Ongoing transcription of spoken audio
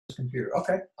Computer.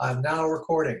 Okay, I'm now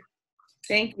recording.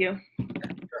 Thank you.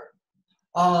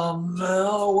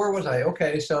 Where was I?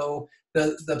 Okay, so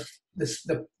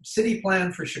the city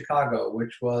plan for Chicago,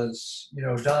 which was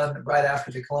done right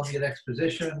after the Columbian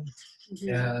Exposition,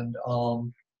 and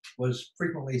was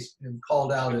frequently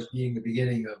called out as being the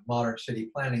beginning of modern city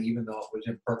planning, even though it was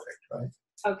imperfect, right?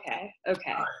 Okay.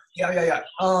 Yeah.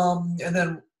 And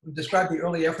then describe the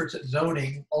early efforts at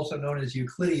zoning, also known as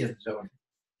Euclidean zoning.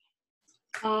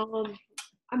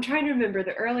 I'm trying to remember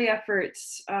the early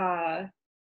efforts.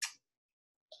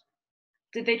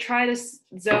 Did they try to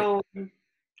zone?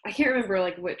 I can't remember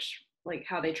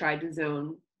how they tried to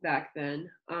zone back then.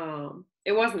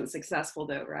 It wasn't successful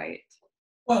though, right?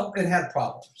 Well, it had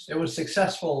problems. It was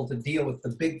successful to deal with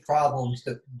the big problems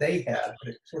that they had, but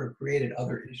it sort of created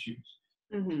other issues.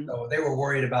 So they were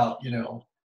worried about,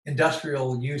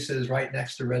 industrial uses right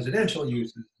next to residential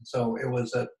uses. And so it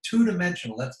was a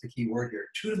two-dimensional, that's the key word here,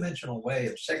 two-dimensional way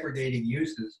of segregating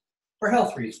uses for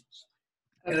health reasons.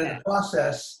 Okay. And in the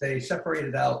process, they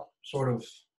separated out sort of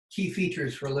key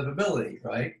features for livability,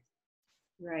 right?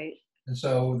 Right. And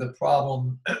so the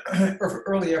problem,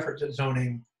 early efforts at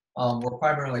zoning were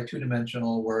primarily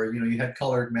two-dimensional, where you had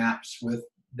colored maps with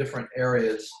different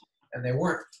areas, and they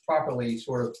weren't properly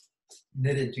sort of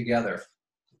knitted together.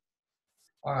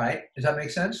 All right, does that make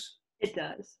sense? It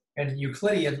does. And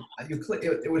Euclidean,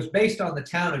 it was based on the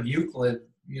town of Euclid,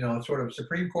 sort of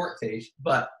Supreme Court case,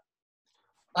 but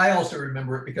I also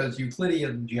remember it because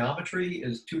Euclidean geometry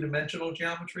is two-dimensional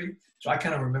geometry, so I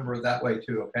kind of remember it that way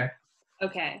too, okay?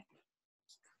 Okay.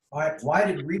 All right, why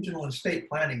did regional and state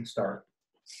planning start?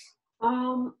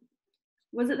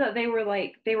 Was it that they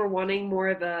were wanting more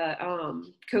of a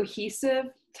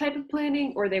cohesive type of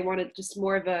planning, or they wanted just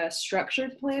more of a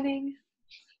structured planning?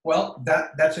 Well,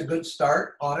 that's a good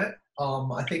start on it.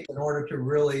 I think in order to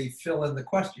really fill in the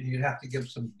question, you'd have to give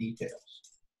some details.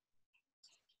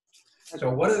 So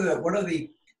what are the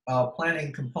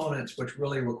planning components which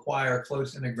really require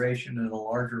close integration in a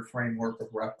larger framework of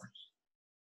reference,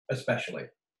 especially?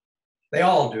 They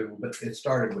all do, but it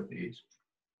started with these.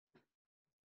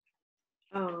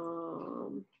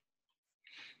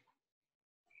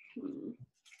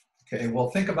 Okay,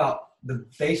 well, think about the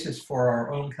basis for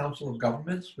our own Council of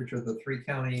Governments, which are the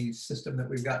 3-county system that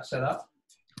we've got set up.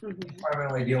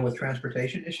 Primarily deal with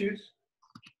transportation issues,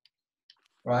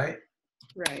 right?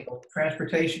 Right. So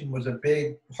transportation was a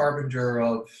big harbinger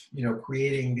of,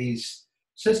 creating these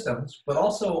systems, but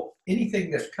also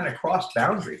anything that kind of crossed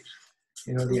boundaries.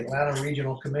 The Atlanta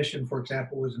Regional Commission, for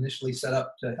example, was initially set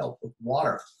up to help with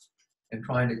water and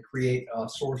trying to create a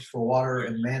source for water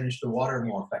and manage the water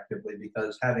more effectively,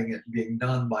 because having it being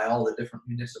done by all the different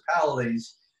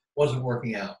municipalities wasn't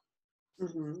working out.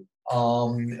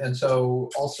 And so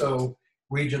also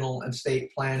regional and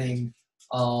state planning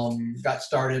got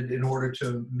started in order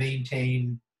to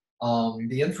maintain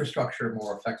the infrastructure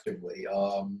more effectively.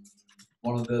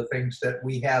 One of the things that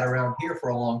we had around here for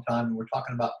a long time, and we're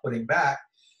talking about putting back,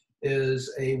 is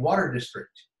a water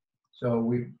district.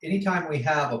 So anytime we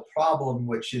have a problem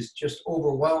which is just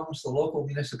overwhelms the local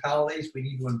municipalities, we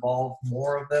need to involve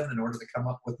more of them in order to come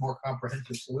up with more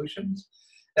comprehensive solutions.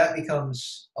 That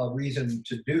becomes a reason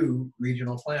to do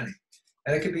regional planning.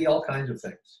 And it could be all kinds of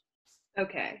things.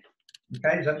 Okay.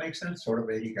 Okay, does that make sense? Sort of,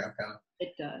 maybe, kind of.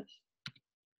 It does.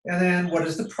 And then what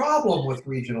is the problem with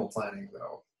regional planning,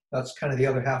 though? That's kind of the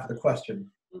other half of the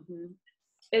question.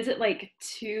 Is it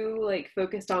too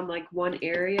focused on one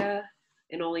area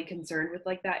and only concerned with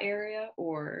that area,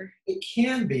 or? It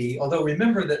can be, although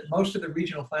remember that most of the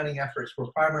regional planning efforts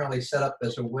were primarily set up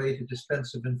as a way to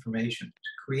dispense of information,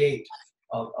 to create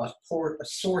a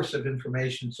source of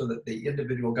information so that the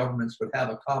individual governments would have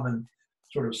a common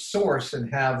sort of source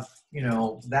and have,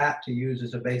 that to use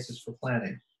as a basis for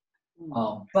planning.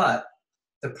 But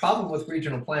the problem with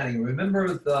regional planning,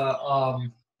 remember the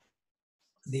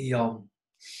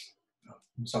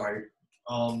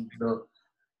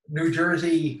New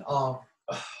Jersey,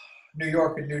 New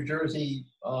York and New Jersey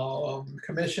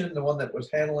Commission, the one that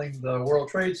was handling the World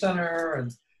Trade Center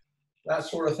and that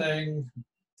sort of thing.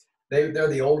 They're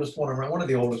the oldest one around, one of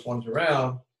the oldest ones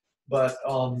around, but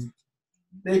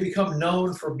they become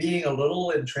known for being a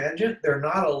little intransigent. They're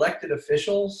not elected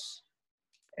officials,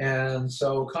 and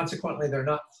so consequently they're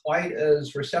not quite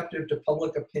as receptive to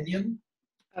public opinion.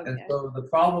 Okay. And so the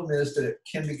problem is that it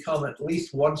can become at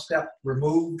least one step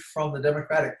removed from the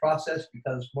democratic process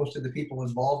because most of the people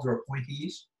involved are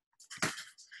appointees.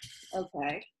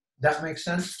 Okay. That makes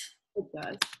sense? It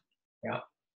does. Yeah.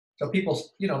 So people,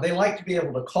 they like to be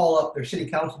able to call up their city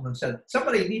councilman and say,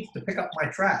 somebody needs to pick up my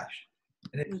trash.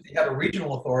 And if you have a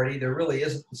regional authority, there really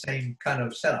isn't the same kind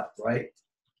of setup, right?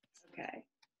 Okay.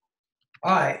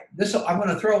 All right, this I'm going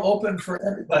to throw open for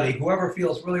everybody, whoever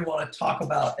feels really want to talk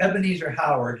about Ebenezer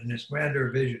Howard and his grander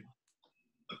vision.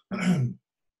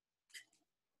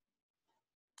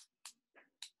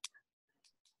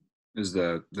 Is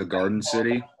the Garden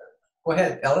City? Go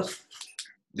ahead, Ellis.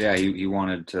 Yeah, he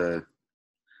wanted to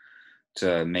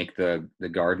make the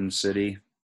Garden City.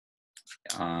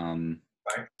 Right.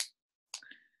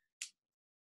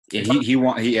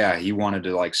 Yeah, he wanted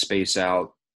to like space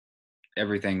out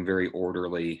everything very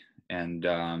orderly and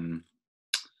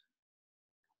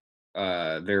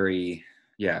very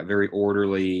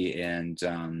orderly, and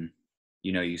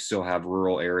you still have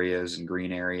rural areas and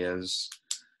green areas.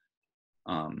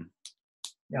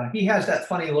 Yeah, he has that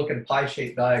funny looking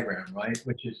pie-shaped diagram, right?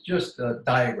 Which is just a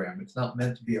diagram. It's not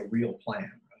meant to be a real plan,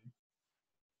 right?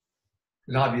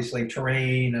 Because obviously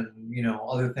terrain and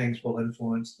other things will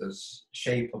influence the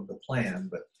shape of the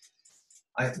plan, but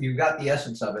you got the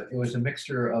essence of it. It was a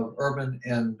mixture of urban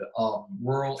and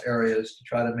rural areas to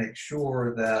try to make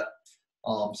sure that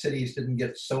cities didn't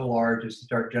get so large as to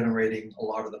start generating a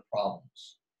lot of the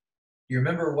problems. Do you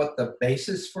remember what the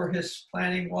basis for his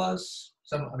planning was?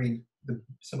 Some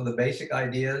of the basic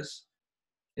ideas.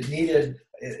 It needed,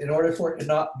 in order for it to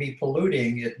not be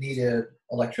polluting, it needed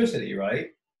electricity, right?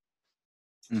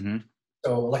 Mm-hmm.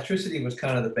 So electricity was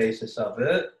kind of the basis of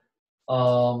it.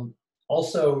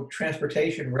 Also,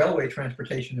 transportation, railway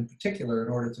transportation in particular,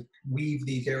 in order to weave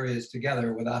these areas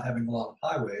together without having a lot of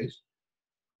highways.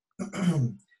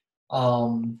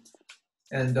 Also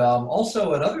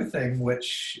another thing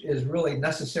which is really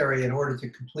necessary in order to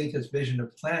complete his vision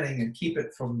of planning and keep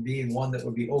it from being one that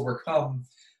would be overcome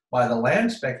by the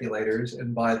land speculators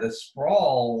and by the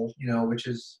sprawl, which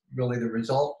is really the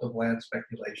result of land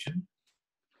speculation,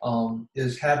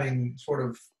 is having sort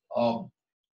of,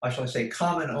 how shall I say,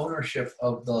 common ownership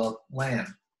of the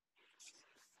land.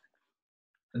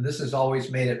 And this has always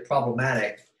made it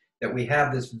problematic that we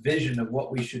have this vision of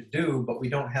what we should do, but we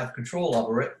don't have control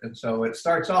over it. And so it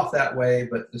starts off that way,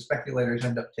 but the speculators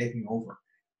end up taking over.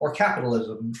 Or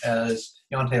capitalism, as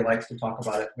Yonte likes to talk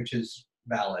about it, which is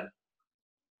valid.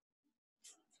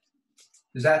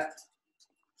 Does that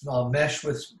mesh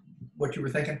with what you were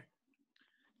thinking?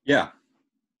 Yeah.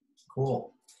 Cool.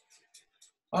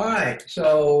 All right,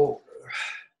 so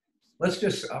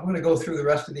I'm going to go through the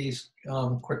rest of these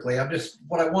quickly.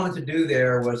 What I wanted to do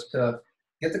there was to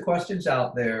get the questions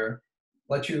out there,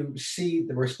 let you see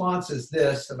the response is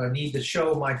this, and I need to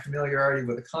show my familiarity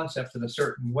with the concept in a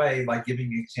certain way by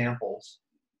giving examples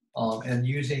and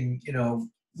using,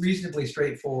 reasonably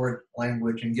straightforward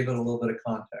language and give it a little bit of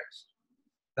context.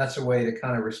 That's a way to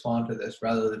kind of respond to this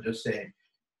rather than just saying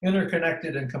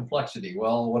interconnected and complexity.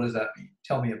 Well, what does that mean?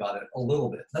 Tell me about it a little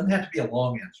bit. Doesn't have to be a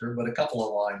long answer, but a couple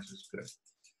of lines is good.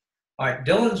 All right,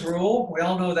 Dillon's rule. We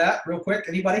all know that. Real quick,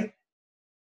 anybody?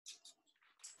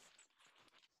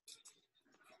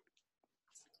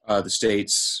 The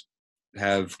states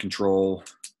have control.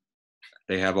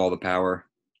 They have all the power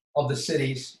Of the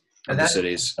cities. of the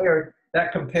cities.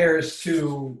 That compares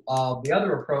to the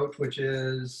other approach, which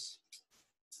is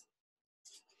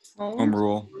Home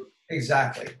rule.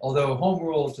 exactly. Although home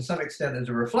rule, to some extent, is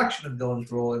a reflection of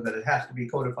Dillon's rule in that it has to be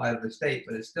codified in the state,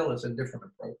 but it still is a different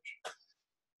approach.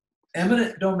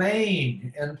 Eminent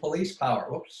domain and police power.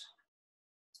 Whoops.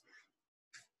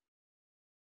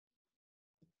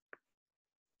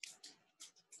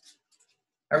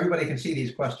 Everybody can see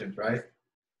these questions, right?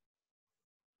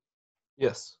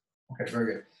 Yes. Okay,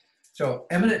 very good. So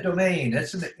eminent domain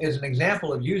is an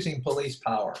example of using police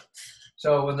power.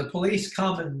 So when the police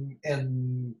come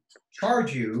and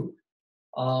charge you,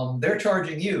 they're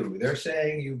charging you. They're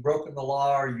saying you've broken the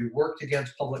law or you've worked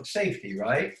against public safety,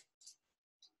 right?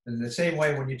 In the same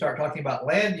way, when you start talking about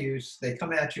land use, they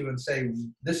come at you and say,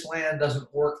 this land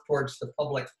doesn't work towards the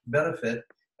public benefit,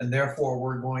 and therefore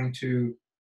we're going to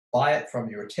buy it from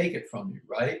you or take it from you,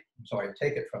 right? I'm sorry,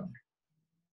 take it from you.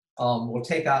 We'll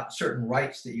take out certain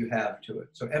rights that you have to it.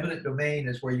 So eminent domain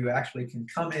is where you actually can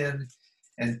come in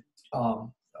and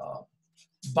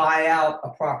buy out a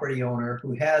property owner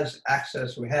who has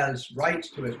access, who has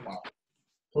rights to his property.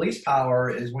 Police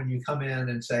power is when you come in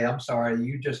and say, I'm sorry,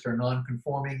 you just are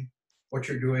non-conforming. What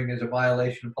you're doing is a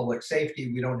violation of public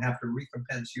safety. We don't have to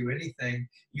recompense you anything.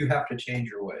 You have to change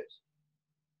your ways.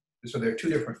 So they're two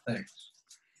different things.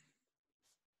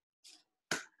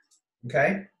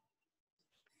 Okay?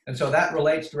 And so that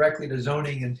relates directly to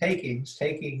zoning and takings.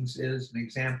 Takings is an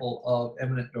example of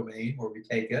eminent domain where we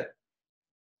take it.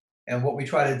 And what we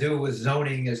try to do with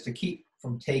zoning is to keep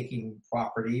from taking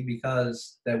property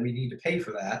because that we need to pay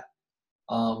for that.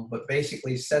 But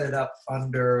basically set it up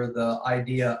under the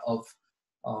idea of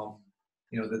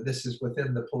that this is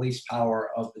within the police power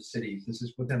of the cities. This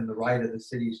is within the right of the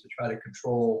cities to try to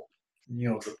control,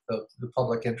 the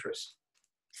public interest.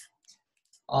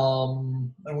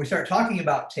 And we start talking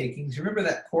about takings. Remember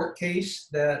that court case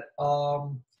that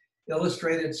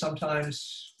illustrated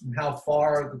sometimes how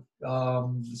far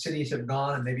the cities have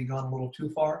gone and maybe gone a little too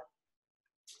far?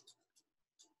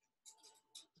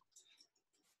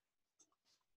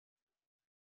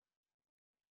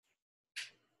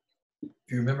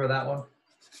 Do you remember that one?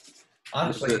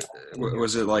 Honestly,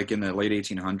 Was it like in the late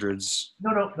 1800s?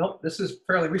 No. This is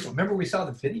fairly recent. Remember, we saw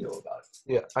the video about it.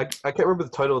 Yeah, I can't remember the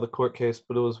title of the court case,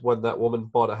 but it was when that woman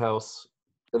bought a house,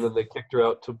 and then they kicked her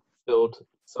out to build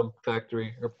some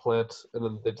factory or plant, and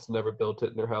then they just never built it,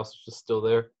 and their house is just still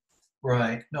there.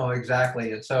 Right. No,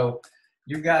 exactly. And so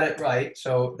you got it right.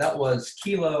 So that was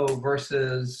Kelo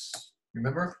versus,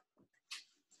 remember?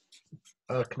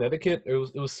 Connecticut. It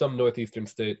was some northeastern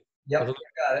state. Yep,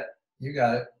 you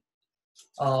got it.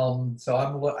 So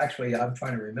I'm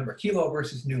trying to remember. Kelo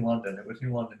versus New London. It was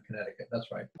New London, Connecticut.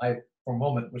 That's right. I, for a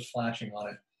moment, was flashing on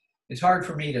it. It's hard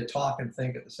for me to talk and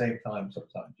think at the same time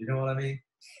sometimes. You know what I mean?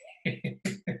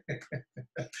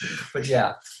 But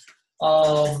yeah.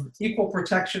 Equal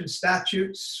protection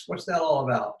statutes. What's that all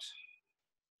about?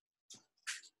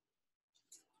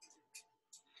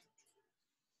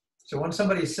 So when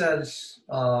somebody says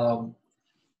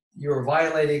you're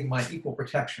violating my equal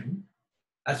protection,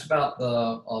 that's about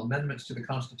the amendments to the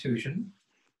Constitution.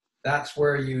 That's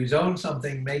where you zone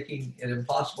something, making it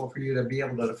impossible for you to be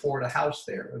able to afford a house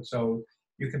there. And so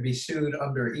you can be sued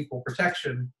under equal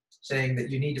protection, saying that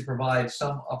you need to provide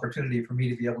some opportunity for me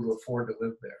to be able to afford to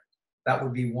live there. That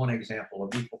would be one example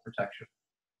of equal protection.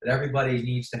 That everybody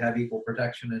needs to have equal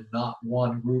protection and not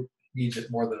one group needs it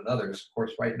more than others. Of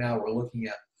course, right now we're looking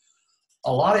at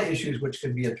a lot of issues which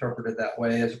can be interpreted that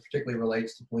way as it particularly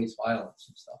relates to police violence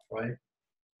and stuff, right?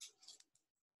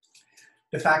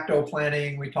 De facto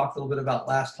planning, we talked a little bit about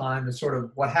last time, is sort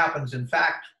of what happens in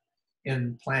fact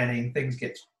in planning. Things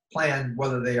get planned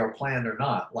whether they are planned or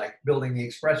not. Like building the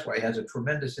expressway has a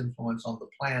tremendous influence on the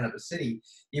plan of a city,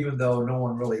 even though no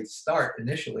one really start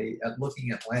initially at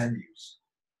looking at land use.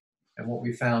 And what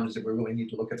we found is that we really need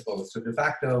to look at both. So de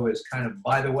facto is kind of,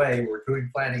 by the way, we're doing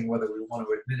planning whether we want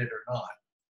to admit it or not.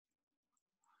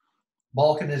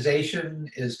 Balkanization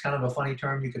is kind of a funny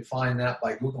term. You could find that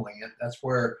by Googling it. That's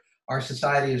where our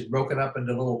society is broken up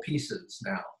into little pieces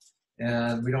now.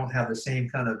 And we don't have the same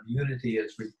kind of unity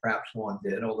as we perhaps one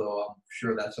did, although I'm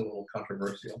sure that's a little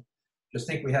controversial. Just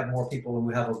think we have more people who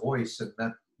have a voice, and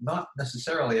that's not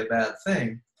necessarily a bad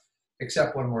thing,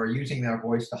 except when we're using our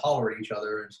voice to holler at each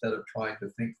other instead of trying to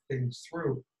think things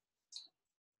through.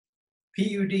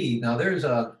 PUD, now there's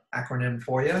an acronym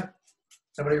for you.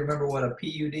 Somebody remember what a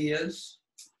PUD is?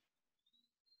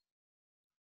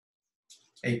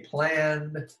 A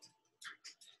planned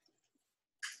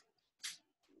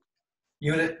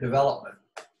unit development.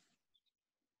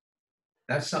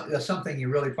 That's something you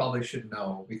really probably should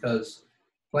know, because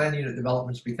planned unit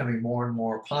development is becoming more and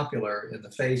more popular in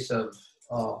the face of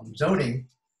zoning.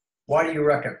 Why do you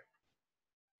reckon?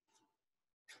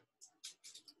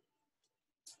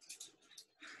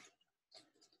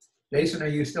 Jason, are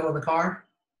you still in the car?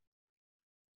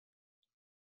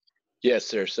 Yes,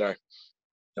 sir. Sorry.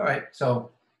 All right.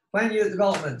 So planned unit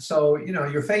development. So,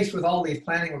 you're faced with all these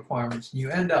planning requirements, and you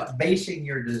end up basing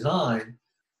your design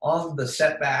on the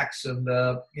setbacks and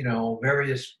the,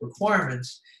 various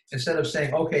requirements, instead of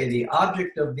saying, okay, the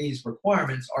object of these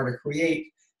requirements are to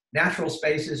create natural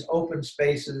spaces, open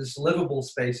spaces, livable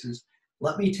spaces.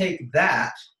 Let me take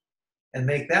that and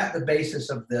make that the basis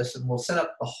of this, and we'll set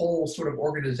up the whole sort of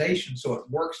organization so it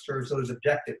works towards those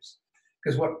objectives.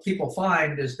 Because what people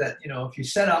find is that, if you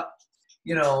set up,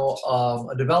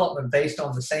 a development based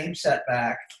on the same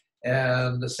setback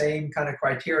and the same kind of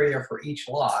criteria for each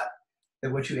lot,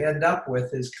 that what you end up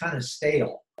with is kind of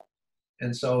stale.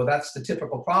 And so that's the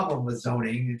typical problem with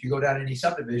zoning. If you go down any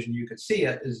subdivision, you can see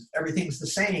it, is everything's the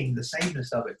same. The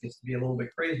sameness of it gets to be a little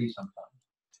bit crazy sometimes.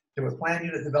 So with planned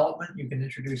unit development, you can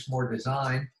introduce more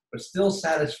design, but still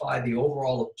satisfy the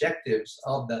overall objectives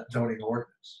of that zoning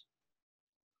ordinance.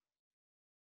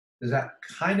 Does that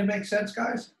kind of make sense,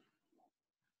 guys?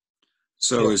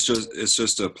 So it's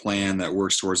just a plan that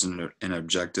works towards an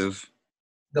objective.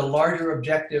 The larger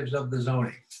objectives of the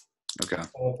zoning. Okay.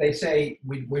 So if they say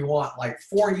we want like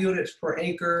 4 units per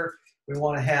acre, we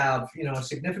want to have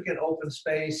significant open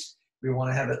space, we want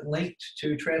to have it linked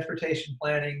to transportation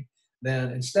planning,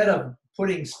 then instead of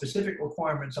putting specific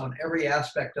requirements on every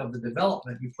aspect of the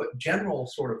development, you put general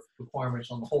sort of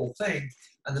requirements on the whole thing,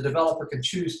 and the developer can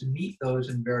choose to meet those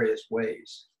in various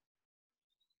ways.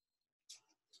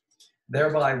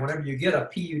 Thereby, whenever you get a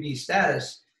PUD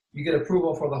status, you get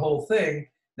approval for the whole thing.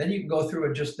 Then you can go through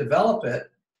and just develop it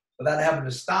without having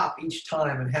to stop each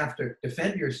time and have to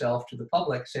defend yourself to the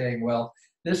public saying, well,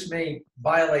 this may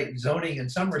violate zoning in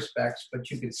some respects, but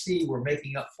you can see we're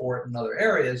making up for it in other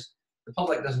areas. The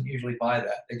public doesn't usually buy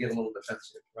that. They get a little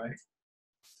defensive, right?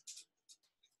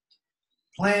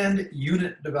 Planned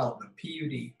unit development,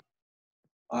 PUD.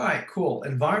 All right, cool.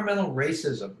 Environmental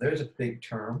racism, there's a big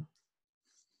term.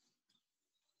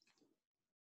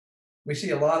 We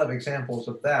see a lot of examples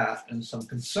of that and some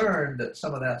concern that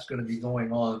some of that's going to be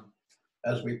going on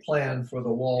as we plan for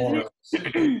the wall.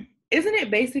 Isn't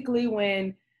it basically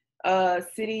when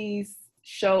cities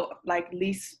show like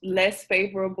less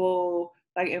favorable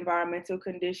like environmental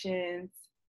conditions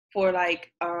for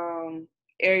like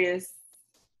areas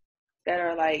that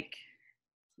are like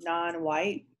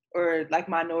non-white or like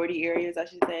minority areas, I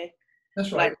should say?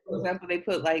 That's right. Like, for example, they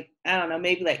put like, I don't know,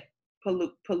 maybe like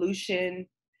pollution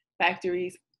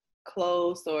factories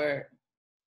close, or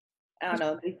I don't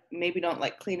know, they maybe don't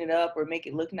like clean it up or make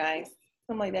it look nice,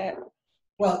 something like that.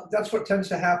 Well, that's what tends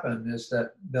to happen is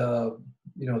that the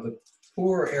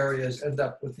poor areas end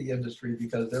up with the industry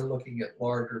because they're looking at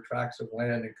larger tracts of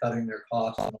land and cutting their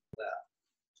costs and all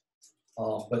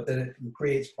that. But then it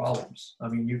creates problems. I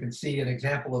mean, you can see an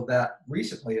example of that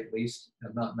recently, at least,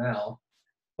 and not now,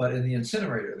 but in the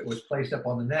incinerator that was placed up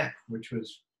on the neck, which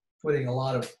was putting a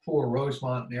lot of poor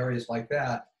Rosemont and areas like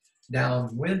that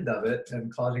downwind of it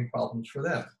and causing problems for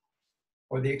them.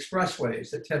 Or the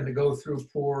expressways that tend to go through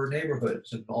poor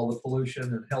neighborhoods and all the pollution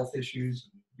and health issues,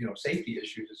 safety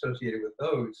issues associated with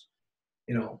those,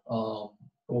 go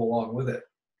along with it.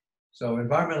 So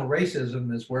environmental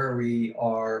racism is where we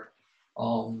are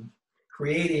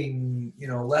creating,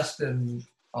 less than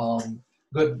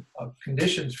good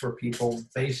conditions for people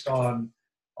based on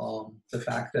the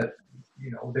fact that,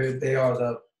 they are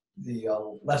the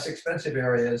less expensive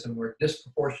areas and we're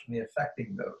disproportionately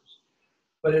affecting those.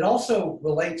 But it also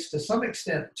relates to some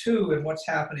extent too in what's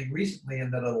happening recently, in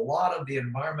that a lot of the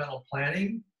environmental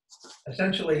planning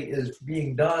essentially is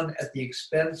being done at the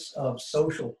expense of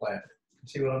social planning. You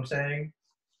see what I'm saying?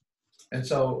 And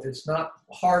so it's not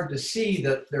hard to see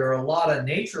that there are a lot of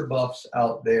nature buffs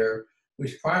out there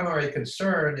whose primary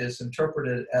concern is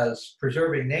interpreted as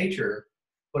preserving nature,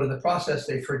 but in the process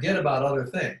they forget about other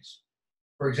things.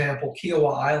 For example, Kiowa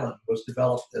Island was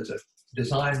developed as a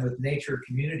design with nature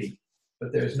community,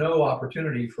 but there's no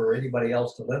opportunity for anybody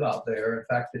else to live out there. In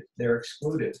fact, they're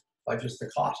excluded by just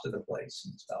the cost of the place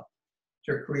and stuff.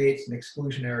 So it creates an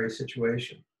exclusionary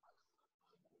situation.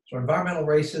 So environmental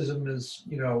racism is,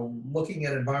 looking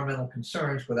at environmental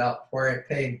concerns without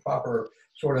paying proper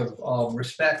sort of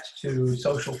respect to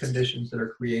social conditions that are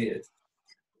created.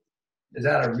 Is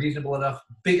that a reasonable enough,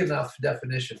 big enough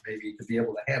definition maybe to be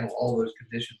able to handle all those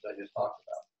conditions I just talked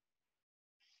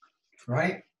about?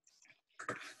 Right?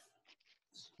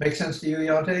 Make sense to you,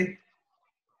 Yante?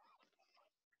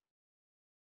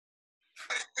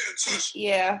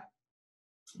 Yeah.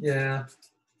 Yeah.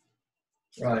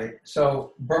 Right.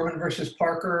 So Berman versus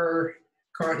Parker,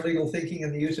 current legal thinking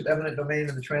and the use of eminent domain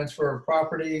in the transfer of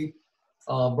property.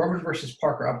 Berman versus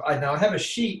Parker. I now have a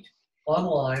sheet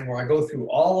online where I go through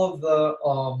all of the,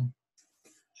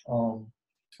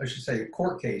 I should say,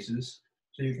 court cases,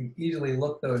 so you can easily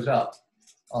look those up.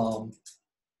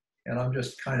 And I'm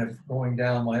just kind of going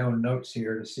down my own notes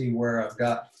here to see where I've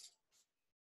got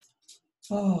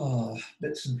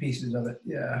bits and pieces of it.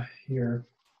 Yeah, here.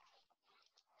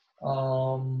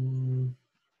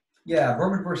 Yeah,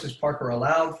 Berman versus Parker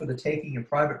allowed for the taking of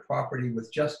private property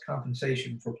with just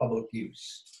compensation for public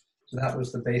use. So that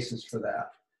was the basis for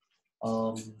that.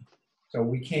 So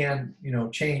we can,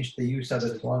 change the use of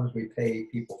it as long as we pay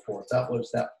people for it. That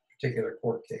was that particular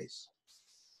court case.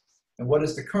 And what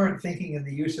is the current thinking in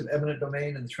the use of eminent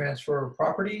domain and the transfer of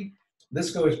property?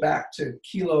 This goes back to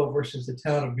Kelo versus the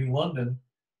town of New London,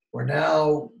 where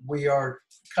now we are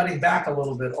cutting back a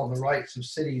little bit on the rights of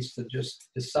cities to just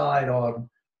decide on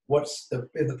what's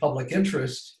in the public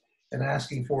interest and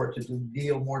asking for it to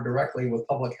deal more directly with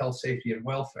public health, safety, and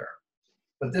welfare.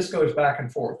 But this goes back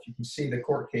and forth. You can see the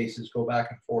court cases go back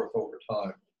and forth over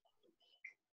time.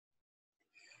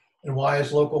 And why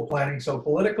is local planning so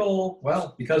political?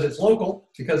 Well, because it's local,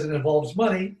 because it involves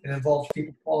money, it involves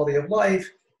people's quality of life,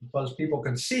 because people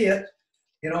can see it,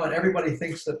 and everybody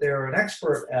thinks that they're an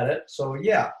expert at it. So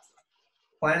yeah,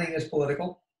 planning is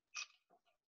political.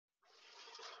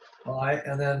 All right,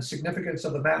 and then significance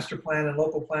of the master plan and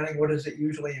local planning, what does it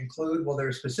usually include? Well, there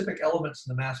are specific elements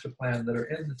in the master plan that are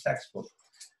in the textbook,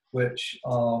 which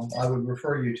I would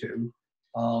refer you to,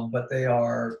 but they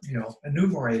are,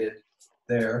 enumerated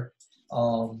there.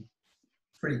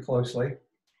 pretty closely.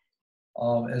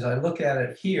 As I look at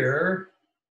it here,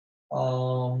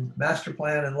 master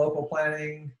plan and local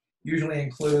planning usually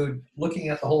include looking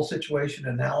at the whole situation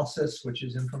analysis, which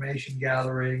is information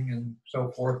gathering and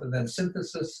so forth, and then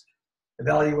synthesis,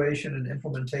 evaluation, and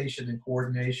implementation and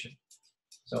coordination.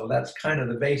 So that's kind of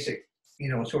the basic,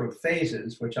 sort of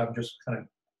phases, which I'm just kind of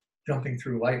jumping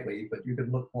through lightly, but you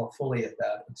could look more fully at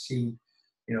that and see,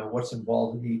 what's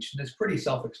involved in each. And it's pretty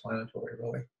self-explanatory,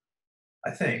 really,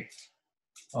 I think.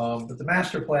 But the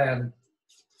master plan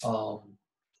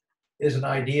is an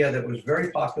idea that was very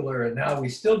popular, and now we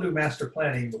still do master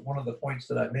planning, but one of the points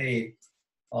that I made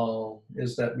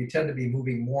is that we tend to be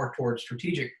moving more towards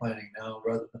strategic planning now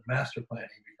rather than master planning,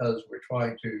 because we're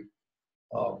trying to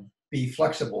be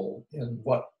flexible in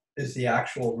what is the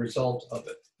actual result of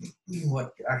it,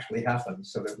 what actually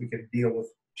happens, so that we can deal with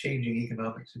changing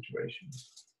economic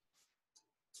situations.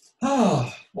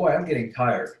 Oh, boy, I'm getting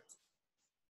tired.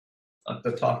 I've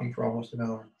been talking for almost an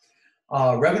hour.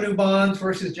 Revenue bonds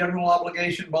versus general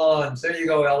obligation bonds. There you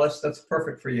go, Ellis. That's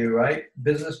perfect for you, right?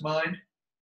 Business mind.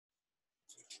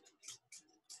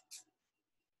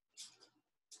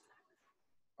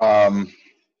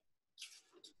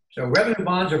 So revenue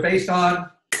bonds are based on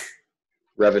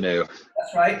Revenue.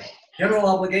 That's right. General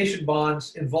obligation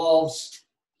bonds involves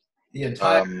the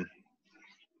entire.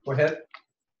 Go ahead.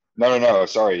 No.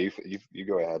 Sorry, you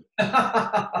go ahead.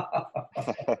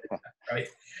 Right.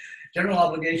 General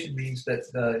obligation means that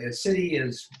the city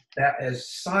has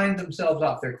signed themselves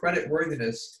up. Their credit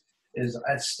worthiness is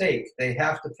at stake. They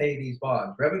have to pay these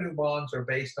bonds. Revenue bonds are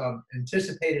based on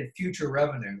anticipated future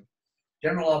revenue.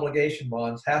 General obligation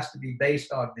bonds has to be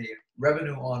based on the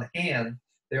revenue on hand,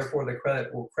 therefore the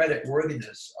credit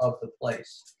worthiness of the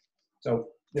place. So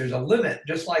there's a limit,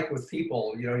 just like with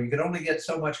people, you can only get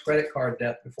so much credit card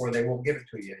debt before they won't give it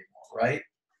to you anymore, right?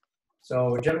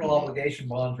 So general obligation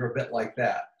bonds are a bit like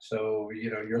that. So,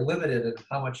 you're limited in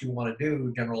how much you want to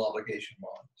do general obligation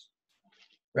bonds.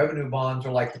 Revenue bonds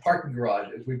are like the parking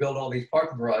garages. We build all these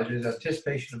parking garages in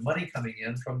anticipation of money coming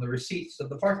in from the receipts of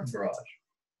the parking garage.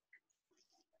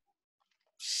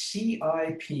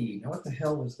 CIP. Now, what the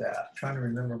hell was that? I'm trying to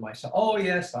remember myself. Oh,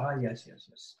 yes.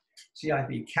 Yes.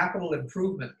 CIP, capital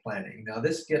improvement planning. Now,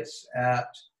 this gets at,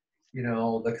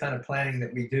 the kind of planning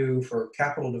that we do for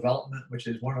capital development, which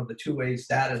is one of the two ways,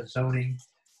 that and zoning,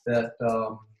 that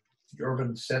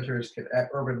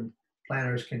urban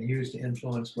planners can use to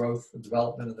influence growth and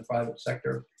development in the private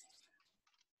sector.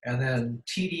 And then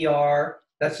TDR,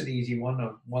 that's an easy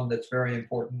one. One that's very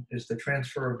important is the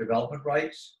transfer of development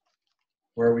rights,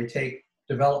 where we take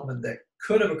development that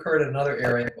could have occurred in another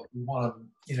area, but we want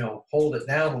to, hold it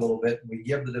down a little bit, and we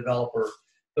give the developer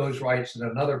those rights in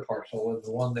another parcel. And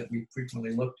the one that we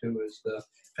frequently look to is the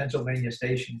Pennsylvania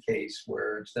Station case,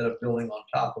 where instead of building on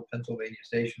top of Pennsylvania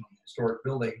Station on the historic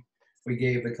building, we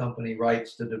gave the company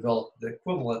rights to develop the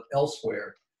equivalent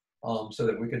elsewhere, so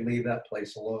that we could leave that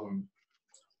place alone.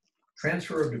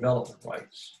 Transfer of development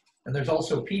rights. And there's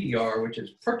also PDR, which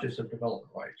is purchase of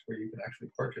development rights, where you can actually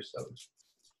purchase those.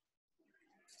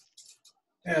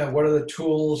 And what are the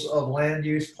tools of land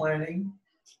use planning?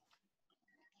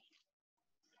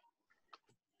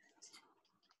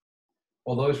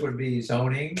 Well, those would be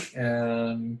zoning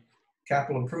and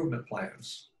capital improvement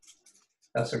plans.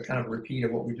 That's a kind of repeat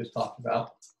of what we just talked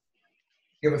about.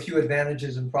 You have a few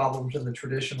advantages and problems in the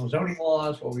traditional zoning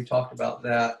laws. Well, we talked about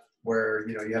that, where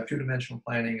you have two-dimensional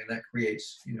planning, and that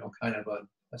creates kind of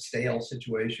a stale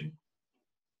situation.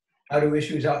 How do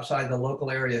issues outside the local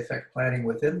area affect planning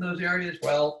within those areas?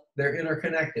 Well, they're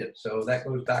interconnected, so that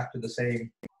goes back to the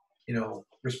same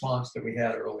response that we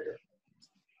had earlier.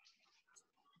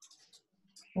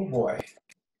 Oh boy,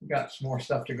 we got some more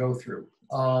stuff to go through.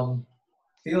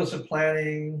 Fields of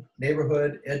planning,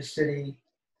 neighborhood, edge city,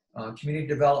 community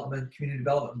development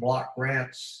block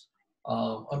grants,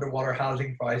 underwater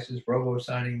housing prices,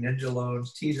 robo-signing, ninja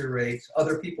loans, teaser rates,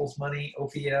 other people's money,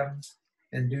 OPM,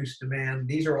 induced demand.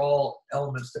 These are all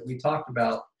elements that we talked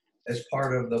about as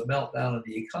part of the meltdown of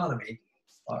the economy.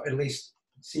 At least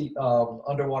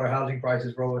underwater housing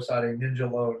prices, robo-signing,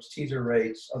 ninja loans, teaser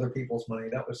rates, other people's money.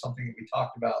 That was something that we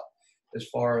talked about as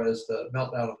far as the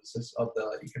meltdown of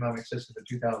the economic system in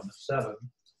 2007.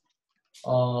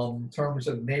 In terms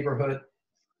of neighborhood,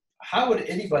 how would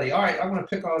anybody, all right, I'm going to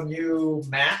pick on you,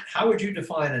 Matt. How would you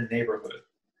define a neighborhood?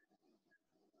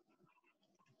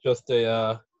 Just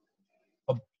a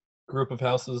group of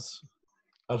houses.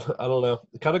 I don't know.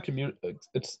 The kind of community.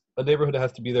 It's a neighborhood that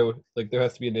has to be there. Like there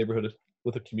has to be a neighborhood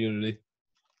with a community.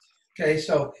 Okay,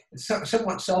 so it's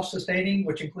somewhat self-sustaining,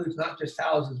 which includes not just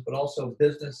houses, but also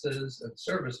businesses and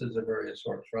services of various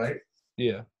sorts, right?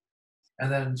 Yeah.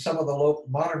 And then some of the local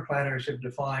modern planners have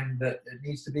defined that it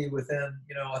needs to be within,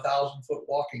 1,000-foot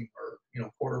walking or,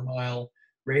 quarter-mile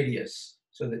radius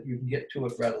so that you can get to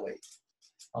it readily.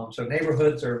 So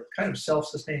neighborhoods are kind of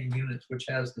self-sustaining units, which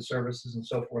has the services and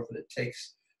so forth that it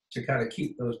takes to kind of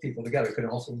keep those people together. It could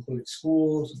also include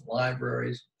schools and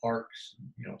libraries, parks,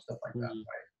 and, stuff like that, right?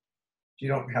 So you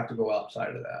don't have to go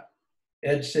outside of that.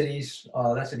 Edge cities,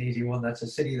 that's an easy one. That's a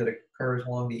city that occurs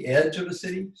along the edge of a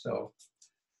city. So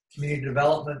community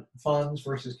development funds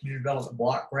versus community development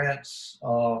block grants.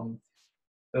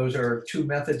 Those are two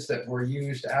methods that were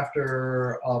used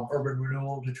after urban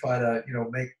renewal to try to,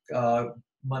 make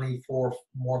money for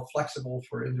more flexible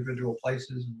for individual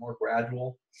places and more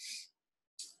gradual.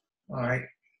 All right.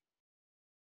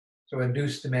 So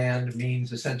induced demand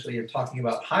means essentially you're talking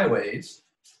about highways.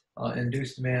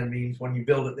 Induced demand means when you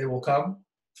build it, they will come.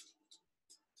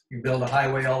 You build a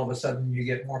highway, all of a sudden you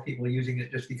get more people using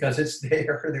it just because it's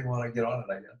there. They want to get on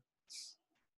it, I guess.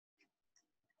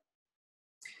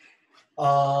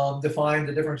 Define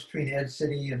the difference between edge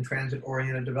city and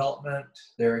transit-oriented development.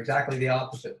 They're exactly the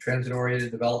opposite.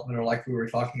 Transit-oriented development are like we were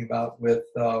talking about with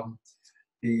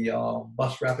the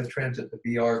bus rapid transit, the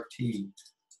BRT,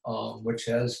 which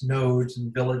has nodes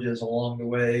and villages along the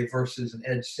way, versus an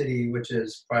edge city, which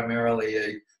is primarily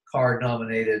a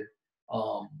car-dominated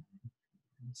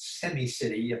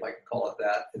semi-city, if I can call it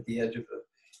that,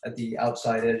 at the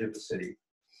outside edge of the city.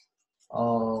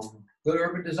 Good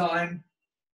urban design,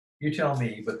 you tell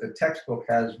me, but the textbook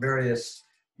has various,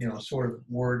 sort of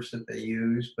words that they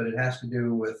use, but it has to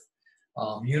do with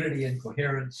unity and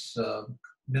coherence,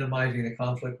 minimizing the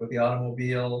conflict with the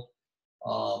automobile,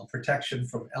 protection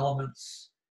from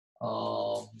elements,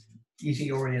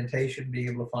 easy orientation, being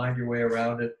able to find your way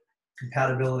around it,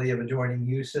 compatibility of adjoining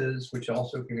uses, which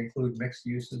also can include mixed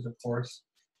uses, of course,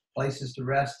 places to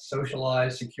rest,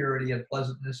 socialize, security, and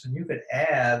pleasantness. And you could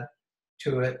add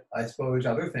to it, I suppose,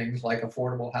 other things like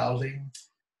affordable housing,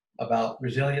 about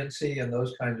resiliency, and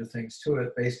those kinds of things to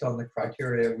it based on the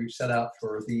criteria we've set out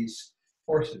for these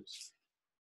courses.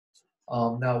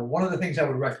 Now, one of the things I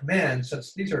would recommend,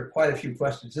 since these are quite a few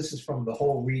questions, this is from the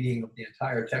whole reading of the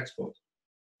entire textbook,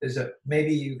 is that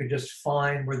maybe you could just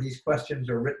find where these questions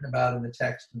are written about in the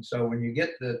text. And so when you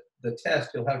get the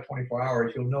test, you'll have 24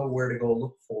 hours, you'll know where to go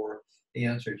look for the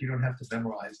answers. You don't have to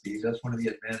memorize these. That's one of the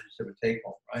advantages of a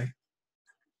take-home, right?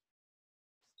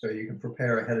 So you can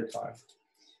prepare ahead of time.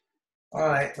 All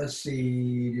right, let's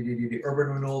see.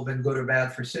 Urban renewal been good or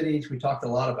bad for cities? We talked a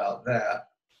lot about that.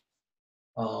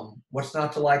 What's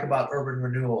not to like about urban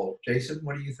renewal? Jason,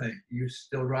 what do you think? You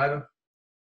still driving?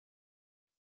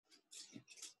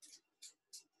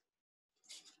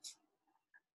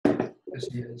 Yes,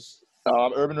 he is.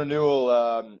 Urban renewal,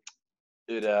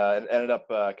 it ended up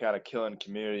kind of killing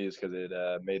communities because it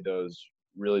made those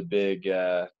really big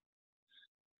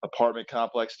apartment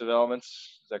complex developments.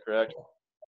 Is that correct?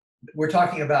 We're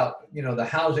talking about, the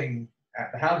Housing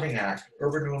Act.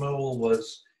 Urban renewal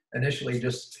was initially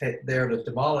just there to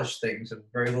demolish things, and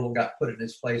very little got put in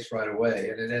its place right away,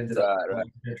 and it ended up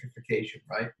gentrification,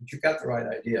 right? But you got the right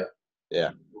idea.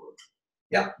 Yeah.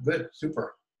 Yeah, good,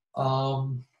 super.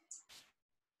 So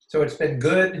it's been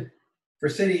good for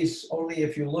cities only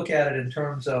if you look at it in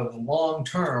terms of long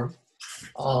term,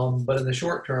 but in the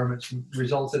short term, it's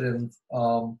resulted in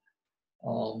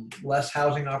less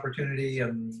housing opportunity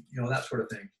and that sort of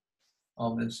thing.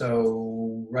 And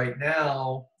so right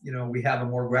now, we have a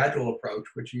more gradual approach,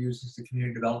 which uses the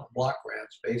community development block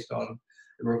grants based on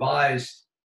the revised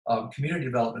community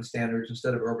development standards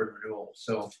instead of urban renewal.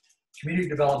 So community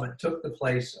development took the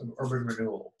place of urban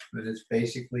renewal. And it's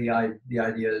basically, the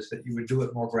idea is that you would do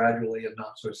it more gradually and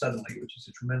not so suddenly, which is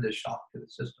a tremendous shock to the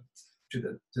system, to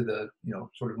the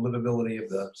sort of livability of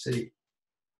the city.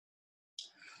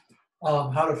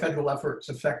 How do federal efforts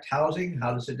affect housing?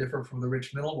 How does it differ from the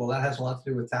rich middle? Well, that has a lot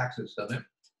to do with taxes, doesn't it?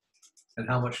 And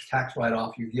how much tax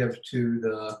write-off you give to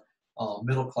the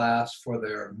middle class for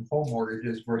their home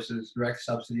mortgages versus direct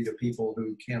subsidy to people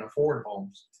who can't afford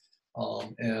homes.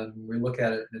 And we look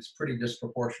at it, and it's pretty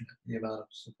disproportionate, the amount of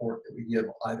support that we give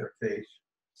either case.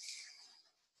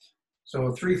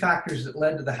 So 3 factors that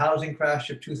led to the housing crash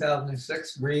of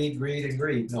 2006, greed, and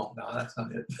greed. No, that's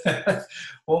not it.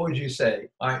 What would you say?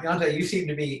 All right, Yante, you seem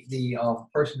to be the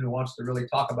person who wants to really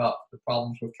talk about the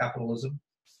problems with capitalism.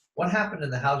 What happened in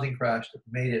the housing crash that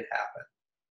made it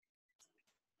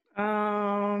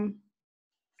happen?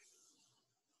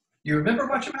 You remember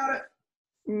much about it?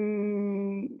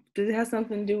 Does it have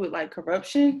something to do with like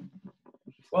corruption?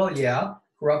 Well, yeah.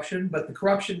 Corruption, but the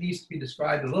corruption needs to be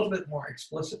described a little bit more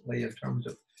explicitly in terms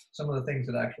of some of the things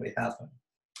that actually happen.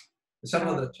 Some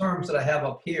of the terms that I have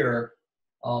up here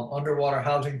underwater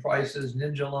housing prices,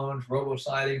 ninja loans,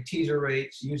 robo-siding, teaser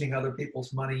rates, using other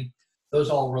people's money. Those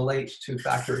all relate to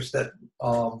factors that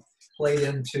played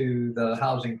into the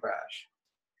housing crash.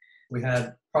 We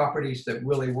had properties that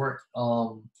really weren't,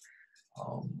 how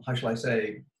shall I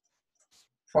say,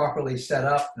 properly set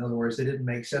up. In other words, they didn't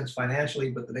make sense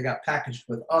financially, but they got packaged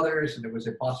with others and it was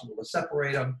impossible to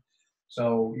separate them.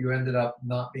 So you ended up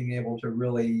not being able to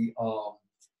really, how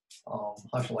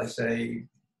shall I say,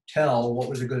 tell what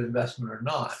was a good investment or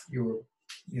not. You were,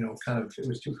 you know, kind of, it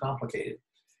was too complicated.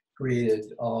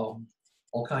 Created all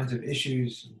kinds of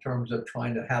issues in terms of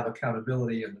trying to have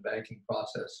accountability in the banking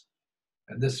process.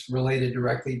 And this related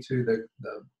directly to the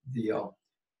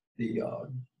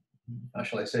how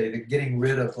shall I say, the getting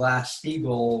rid of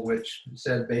Glass-Steagall, which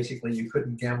said basically you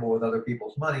couldn't gamble with other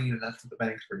people's money, and that's what the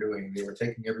banks were doing. They were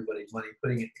taking everybody's money,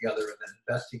 putting it together, and then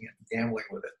investing it and gambling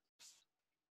with it.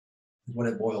 Is what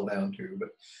it boiled down to. But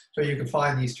so you can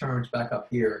find these terms back up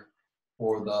here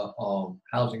for the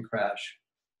housing crash.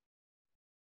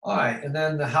 All right, and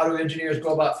then how do engineers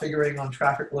go about figuring on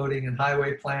traffic loading and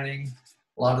highway planning?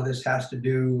 A lot of this has to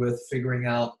do with figuring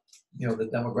out, you know, the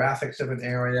demographics of an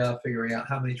area, figuring out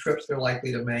how many trips they're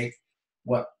likely to make,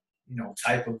 what, you know,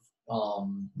 type of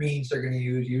means they're going to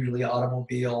use, usually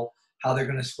automobile, how they're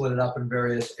going to split it up in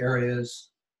various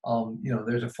areas. You know,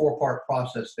 there's a 4-part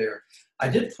process there. I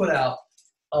did put out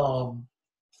an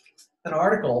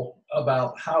article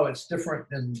about how it's different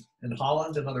in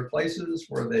Holland and other places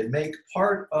where they make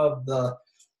part of the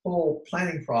whole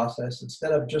planning process,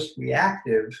 instead of just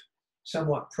reactive,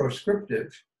 somewhat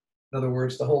prescriptive. In other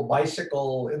words, the whole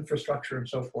bicycle infrastructure and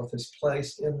so forth is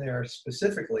placed in there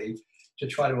specifically to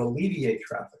try to alleviate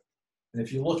traffic. And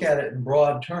if you look at it in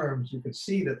broad terms, you can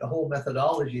see that the whole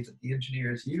methodology that the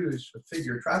engineers use to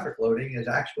figure traffic loading is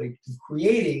actually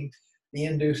creating the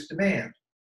induced demand,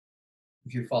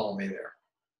 if you follow me there.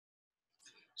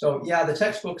 So yeah, the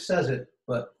textbook says it,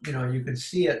 but you know, you can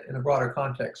see it in a broader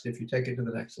context if you take it to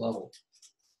the next level.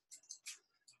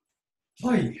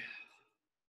 Oy.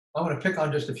 I'm going to pick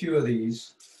on just a few of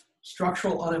these.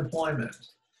 Structural unemployment.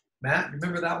 Matt,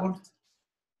 remember that one?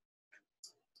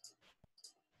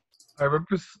 I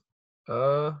remember.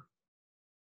 I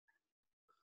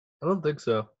don't think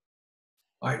so.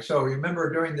 All right, so remember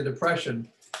during the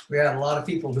Depression, we had a lot of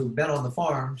people who've been on the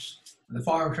farms, and the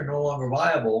farms are no longer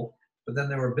viable, but then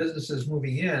there were businesses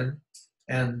moving in,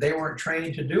 and they weren't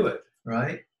trained to do it,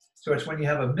 right? So it's when you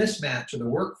have a mismatch of the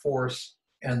workforce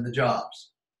and the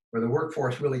jobs, where the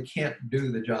workforce really can't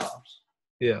do the jobs.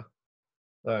 Yeah.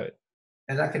 All right.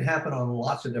 And that can happen on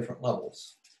lots of different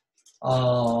levels.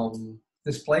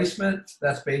 Displacement,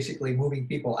 that's basically moving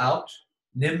people out.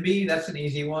 NIMBY, that's an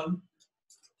easy one.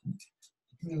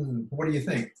 What do you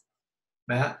think?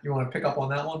 Matt, you want to pick up on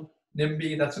that one?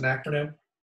 NIMBY, that's an acronym.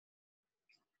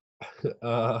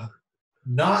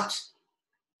 Not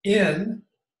in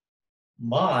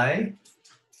my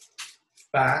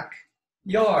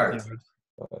backyard.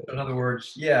 In other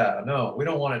words, yeah, no, we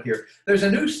don't want it here. There's a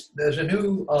new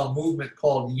movement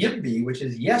called YIMBY, which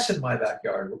is yes in my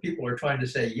backyard, where people are trying to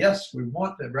say, yes, we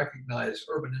want to recognize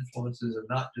urban influences and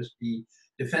not just be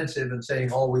defensive and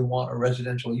saying all we want are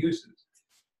residential uses.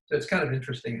 So it's kind of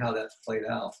interesting how that's played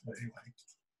out. But anyway,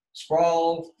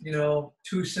 sprawl, you know,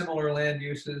 two similar land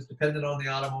uses dependent on the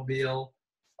automobile,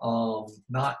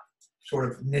 not sort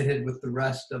of knitted with the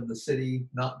rest of the city,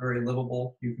 not very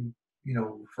livable. You can, you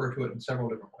know, refer to it in several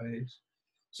different ways.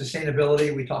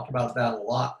 Sustainability, we talked about that a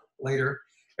lot later.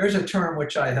 There's a term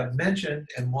which I have mentioned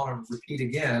and want to repeat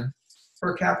again: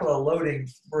 per capita loading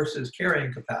versus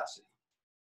carrying capacity.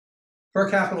 Per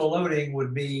capita loading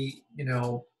would be, you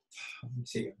know, let me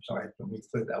see, I'm sorry, let me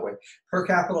put it that way. Per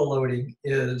capita loading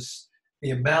is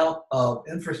the amount of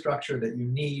infrastructure that you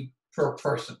need per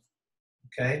person,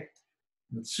 okay?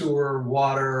 Sewer,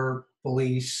 water,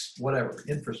 police, whatever,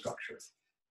 infrastructure.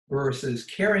 Versus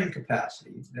carrying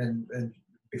capacity. And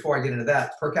before I get into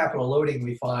that, per capita loading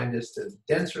we find is the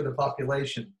denser the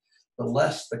population, the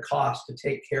less the cost to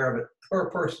take care of it per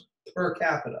person, per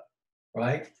capita,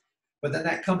 right? But then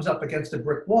that comes up against a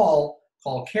brick wall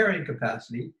called carrying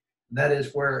capacity. And that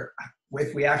is where,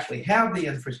 if we actually have the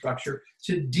infrastructure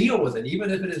to deal with it,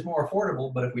 even if it is more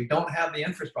affordable, but if we don't have the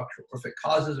infrastructure, or if it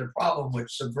causes a problem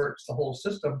which subverts the whole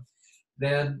system,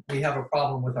 then we have a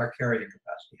problem with our carrying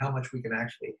capacity, how much we can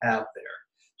actually have there.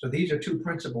 So these are two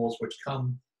principles which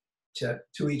come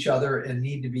to each other and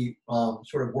need to be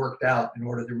sort of worked out in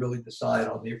order to really decide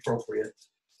on the appropriate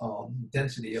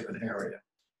density of an area.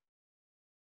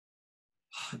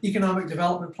 Economic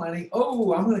development planning.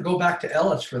 Oh, I'm going to go back to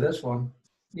Ellis for this one.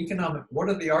 what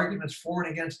are the arguments for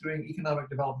and against doing economic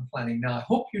development planning? Now, I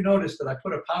hope you noticed that I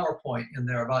put a PowerPoint in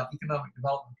there about economic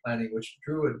development planning, which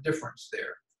drew a difference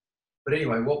there. But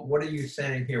anyway, what are you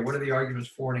saying here? What are the arguments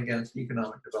for and against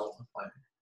economic development planning?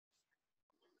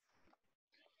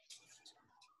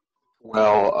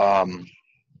 Well,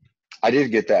 I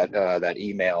did get that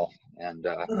email, and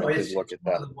No, I did look at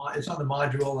that. It's on the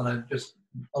module, and I just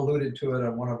alluded to it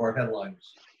on one of our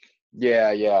headlines.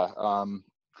 Yeah, yeah.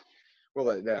 Well,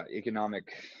 the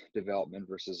economic development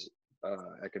versus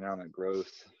economic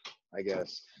growth, I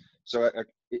guess. So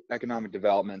economic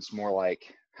development's more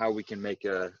like how we can make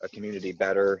a community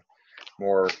better,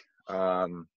 more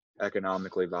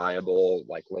economically viable,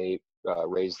 like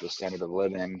raise the standard of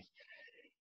living,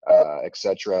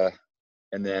 etc.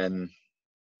 And then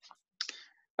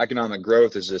economic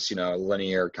growth is this, a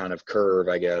linear kind of curve,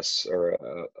 I guess, or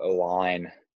a line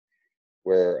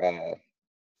where,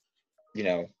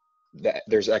 that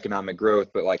there's economic growth,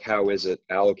 but like, how is it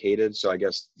allocated? So I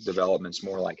guess development's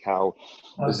more like, how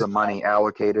is the money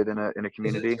allocated in a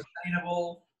community? Is it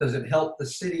sustainable? Does it help the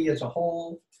city as a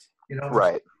whole?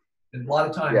 Right. And a lot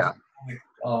of times, Yeah.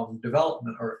 economic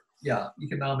development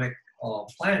economic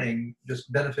planning just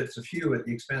benefits a few at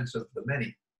the expense of the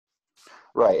many.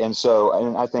 Right. And so,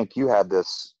 and I think you had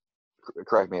this,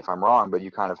 correct me if I'm wrong, but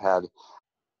you kind of had,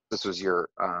 this was your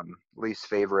least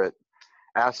favorite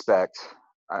aspect.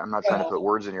 I'm not trying to put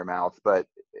words in your mouth,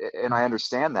 and I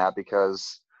understand that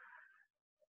because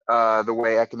the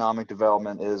way economic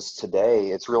development is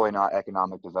today, it's really not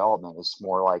economic development. It's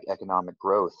more like economic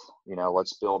growth.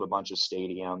 Let's build a bunch of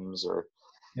stadiums, or,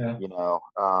 Yeah.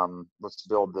 let's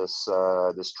build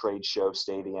this trade show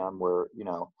stadium where,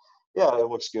 yeah, it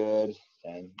looks good,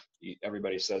 and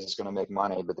everybody says it's going to make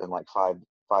money, but then like five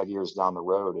years down the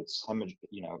road, it's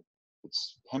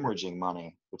hemorrhaging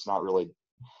money. It's not really.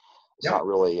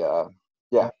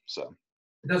 So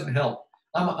it doesn't help.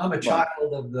 I'm a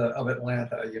child of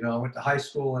Atlanta. I went to high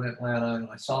school in Atlanta, and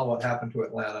I saw what happened to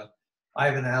Atlanta.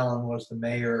 Ivan Allen was the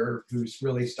mayor who's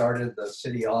really started the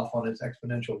city off on its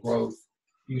exponential growth.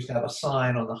 He used to have a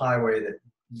sign on the highway that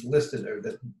listed, or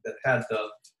that had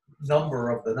the number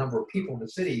of people in the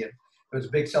city, and it was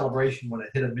a big celebration when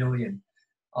it hit 1 million.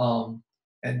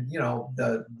 And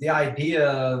the idea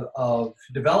of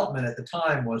development at the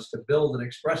time was to build an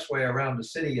expressway around the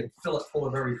city and fill it full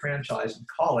of every franchise and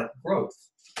call it growth,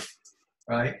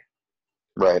 right?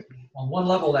 Right. On one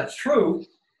level, that's true,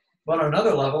 but on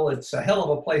another level, it's a hell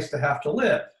of a place to have to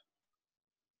live.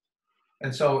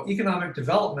 And so economic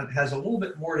development has a little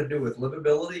bit more to do with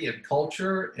livability and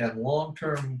culture and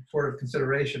long-term sort of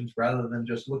considerations rather than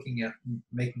just looking at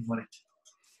making money.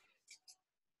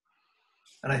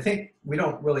 And I think we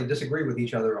don't really disagree with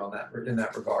each other in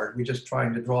that regard. We're just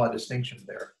trying to draw a distinction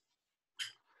there.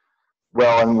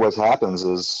 Well, and what happens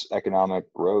is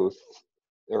economic growth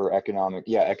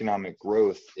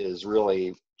is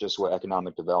really just what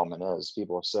economic development is.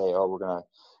 People say, oh,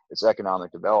 it's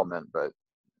economic development, but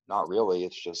not really.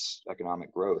 It's just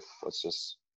economic growth. So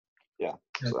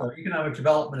economic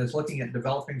development is looking at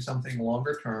developing something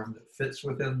longer term that fits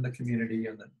within the community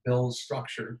and that builds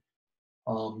structure,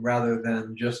 rather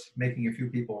than just making a few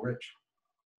people rich.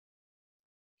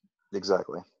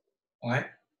 Exactly. All right.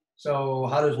 So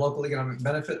how does local economic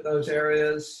benefit those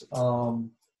areas?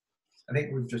 I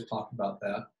think we've just talked about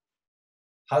that.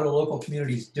 How do local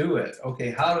communities do it?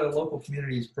 Okay, how do local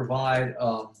communities provide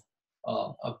a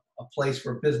place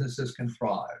where businesses can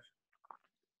thrive?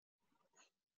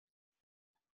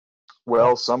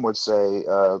 Well, some would say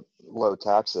low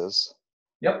taxes.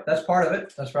 Yep, that's part of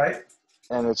it. That's right.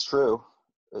 And it's true.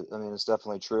 I mean, it's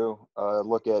definitely true.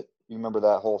 You remember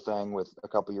that whole thing with a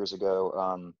couple years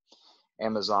ago,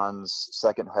 Amazon's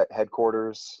second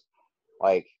headquarters,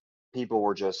 like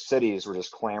cities were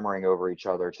just clamoring over each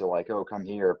other to like, oh, come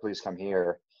here, please come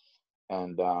here.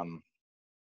 And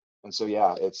so,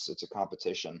 yeah, it's a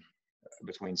competition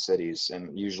between cities.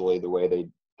 And usually the way they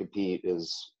compete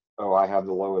is, oh, I have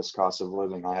the lowest cost of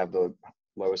living. I have the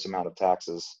lowest amount of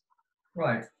taxes.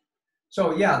 Right.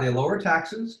 So yeah, they lower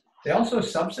taxes. They also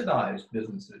subsidize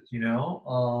businesses,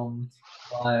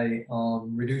 by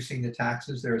reducing the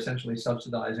taxes. They're essentially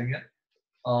subsidizing it.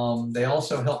 They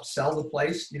also help sell the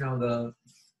place.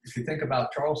 If you think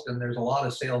about Charleston, there's a lot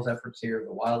of sales efforts here.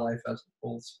 The Wildlife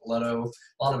Festival, Spoleto,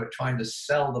 a lot of it trying to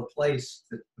sell the place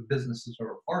that the businesses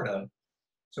are a part of.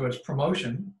 So it's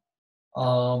promotion.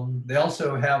 They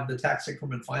also have the tax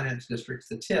increment finance districts,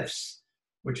 the TIFs,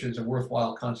 which is a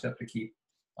worthwhile concept to keep.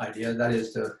 Idea that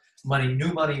is,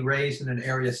 new money raised in an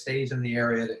area stays in the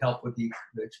area to help with the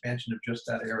expansion of just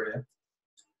that area.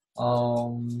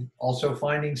 Also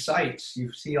finding sites.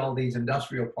 You see all these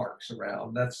industrial parks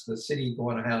around. That's the city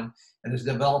going around and is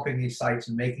developing these sites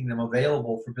and making them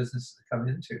available for businesses to come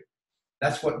into.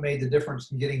 That's what made the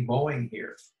difference in getting Boeing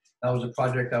here. That was a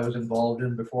project I was involved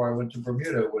in before I went to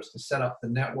Bermuda, was to set up the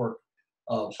network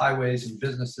of highways and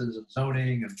businesses and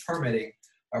zoning and permitting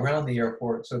around the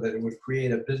airport so that it would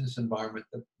create a business environment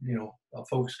that, you know,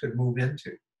 folks could move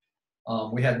into.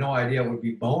 We had no idea it would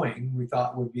be Boeing. We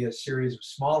thought it would be a series of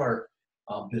smaller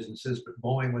businesses, but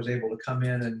Boeing was able to come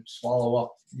in and swallow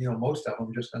up, you know, most of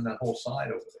them just on that whole side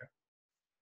over there.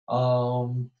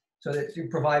 So that you're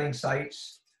providing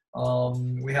sites.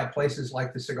 We have places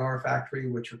like the cigar factory,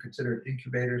 which are considered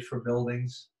incubators for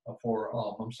buildings,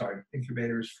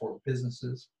 incubators for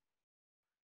businesses.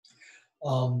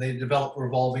 They develop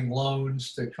revolving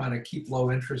loans to kind of keep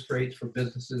low interest rates for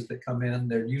businesses that come in.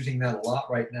 They're using that a lot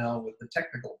right now with the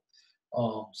technical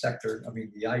sector, I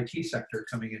mean the IT sector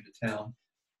coming into town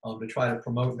to try to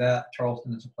promote that.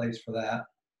 Charleston is a place for that.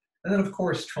 And then of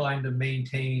course trying to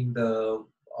maintain the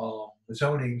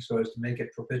zoning so as to make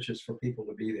it propitious for people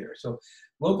to be there. So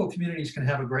local communities can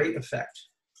have a great effect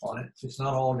on it. It's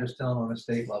not all just done on a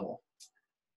state level.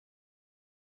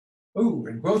 Ooh,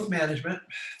 and growth management,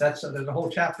 there's a whole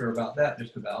chapter about that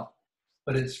just about,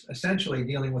 but it's essentially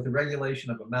dealing with the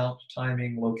regulation of amount,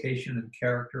 timing, location, and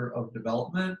character of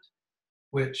development,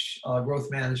 which growth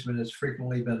management has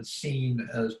frequently been seen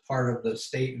as part of the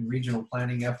state and regional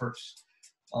planning efforts.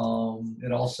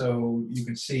 It also, you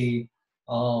can see,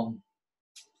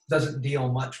 doesn't deal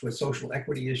much with social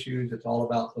equity issues. It's all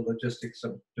about the logistics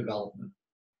of development.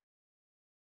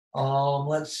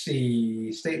 Let's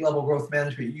see, state level growth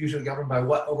management usually governed by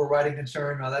what overriding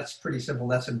concern? Now that's pretty simple,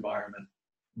 that's environment.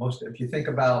 If you think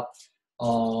about,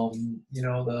 you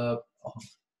know,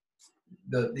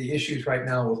 the issues right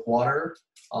now with water,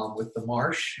 with the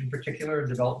marsh in particular,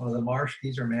 development of the marsh,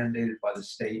 these are mandated by the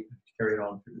state and carried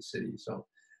on through the city. So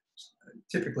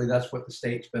typically that's what the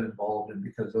state's been involved in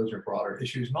because those are broader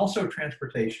issues, and also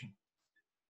transportation.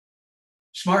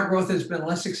 Smart growth has been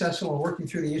less successful in working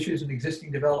through the issues in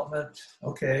existing development.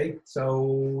 Okay,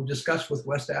 so discuss with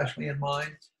West Ashley in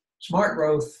mind. Smart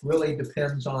growth really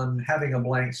depends on having a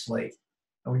blank slate.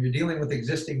 And when you're dealing with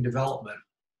existing development,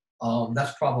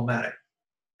 that's problematic.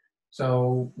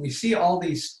 So we see all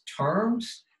these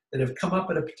terms that have come up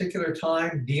at a particular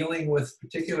time dealing with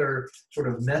particular sort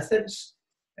of methods,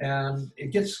 and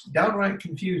it gets downright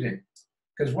confusing.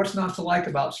 Because what's not to like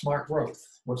about smart growth?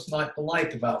 What's not to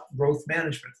like about growth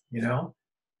management, you know?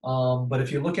 But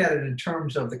if you look at it in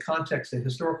terms of the context, the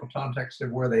historical context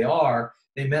of where they are,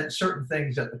 they meant certain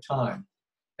things at the time.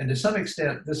 And to some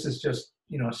extent, this is just,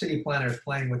 you know, city planners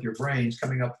playing with your brains,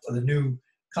 coming up with a new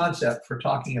concept for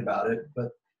talking about it. But,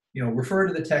 you know, refer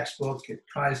to the textbook. It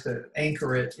tries to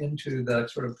anchor it into the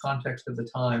sort of context of the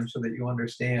time so that you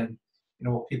understand, you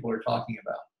know, what people are talking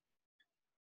about.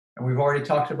 And we've already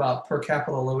talked about per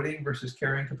capita loading versus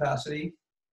carrying capacity.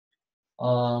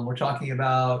 We're talking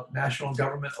about national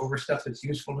government oversteps its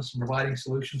usefulness in providing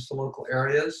solutions to local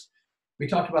areas. We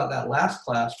talked about that last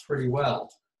class pretty well.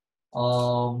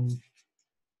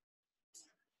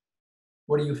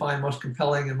 What do you find most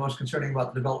compelling and most concerning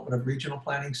about the development of regional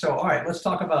planning? So, all right, let's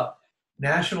talk about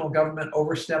national government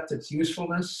overstepped its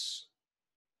usefulness.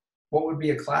 What would be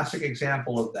a classic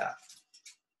example of that?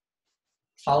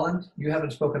 Holland, you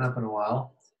haven't spoken up in a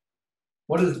while.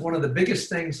 What is one of the biggest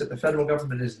things that the federal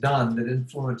government has done that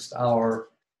influenced our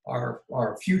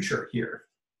future here?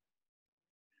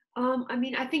 I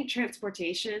mean, I think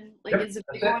transportation, like, Yep, is a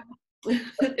big one.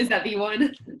 Is that the one?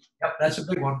 Yep, that's a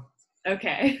big one.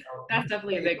 Okay, that's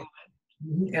definitely a big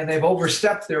one. And they've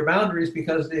overstepped their boundaries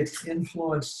because they've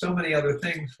influenced so many other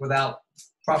things without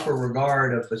proper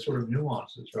regard of the sort of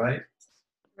nuances, right?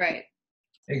 Right.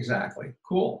 Exactly.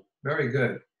 Cool. Very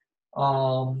good.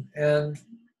 And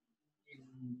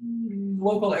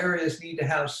local areas need to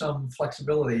have some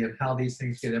flexibility in how these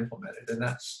things get implemented. And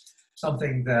that's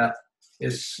something that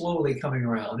is slowly coming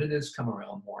around. It is coming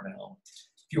around more now.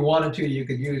 If you wanted to, you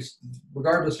could use,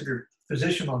 regardless of your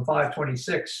position on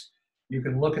 526, you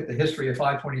can look at the history of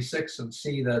 526 and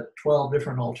see the 12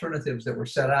 different alternatives that were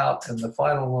set out, and the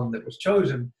final one that was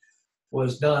chosen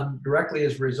was done directly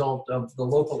as a result of the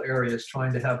local areas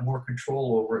trying to have more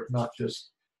control over it, not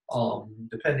just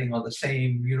depending on the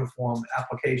same uniform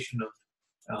application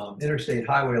of interstate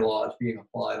highway laws being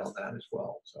applied on that as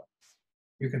well. So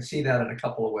you can see that in a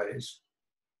couple of ways.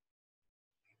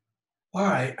 All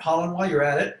right, Holland, while you're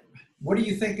at it, what do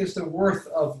you think is the worth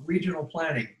of regional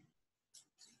planning?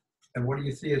 And what do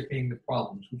you see as being the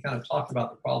problems? We kind of talked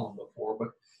about the problem before, but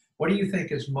what do you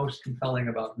think is most compelling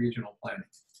about regional planning?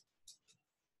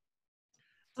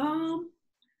 Um,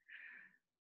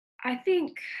 I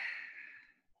think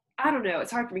I don't know.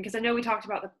 It's hard for me because I know we talked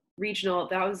about the regional.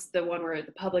 That was the one where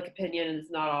the public opinion is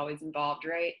not always involved,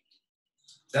 right?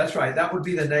 That's right. That would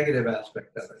be the negative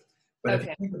aspect of it. But if you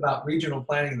Okay. think about regional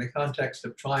planning in the context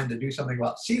of trying to do something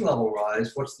about sea level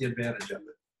rise, what's the advantage of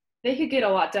it? They could get a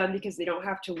lot done because they don't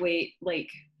have to wait like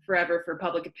forever for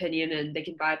public opinion and they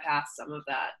can bypass some of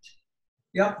that.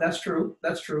 Yeah, that's true.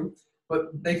 That's true.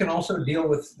 But they can also deal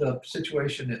with the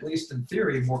situation, at least in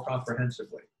theory, more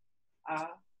comprehensively, That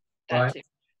right? too.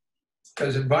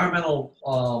 Because environment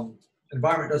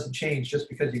doesn't change just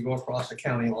because you go across a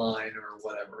county line or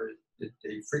whatever.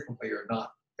 They frequently are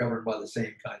not governed by the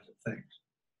same kinds of things.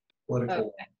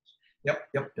 Political. Okay.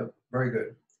 Yep. Very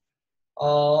good.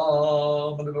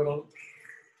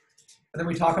 And then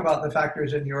we talk about the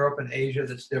factors in Europe and Asia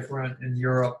that's different. In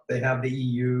Europe, they have the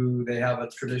EU, they have a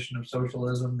tradition of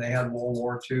socialism, they had World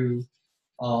War II,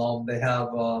 they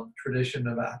have a tradition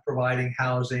of providing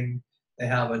housing, they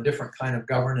have a different kind of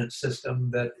governance system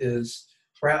that is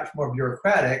perhaps more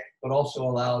bureaucratic, but also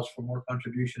allows for more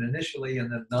contribution initially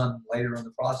and then none later in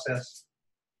the process.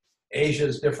 Asia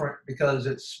is different because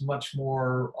it's much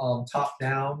more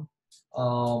top-down,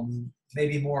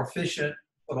 maybe more efficient,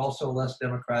 but also less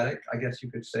democratic. I guess you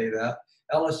could say that.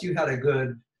 Ellis, you had a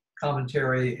good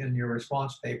commentary in your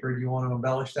response paper. Do you want to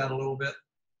embellish that a little bit?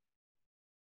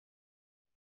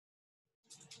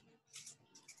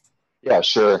 Yeah,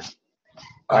 sure.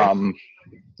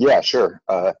 Yeah, sure.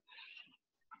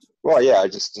 Well, yeah,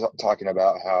 just talking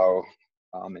about how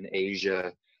in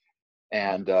Asia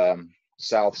and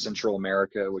South Central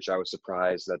America, which I was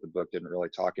surprised that the book didn't really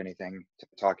talk any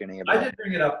about. I did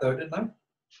bring it up though, didn't I?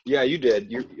 Yeah, you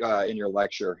did. You in your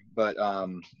lecture, but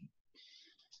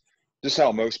just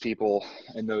how most people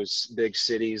in those big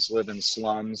cities live in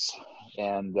slums,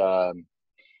 and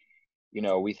you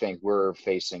know, we think we're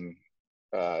facing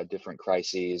different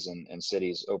crises and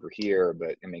cities over here,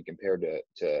 but I mean, compared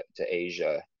to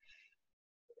Asia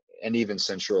and even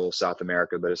Central South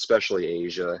America, but especially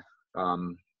Asia,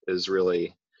 is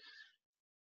really,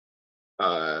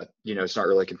 you know, it's not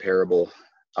really comparable.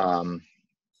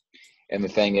 And the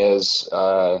thing is,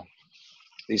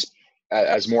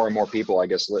 as more and more people, I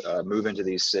guess, move into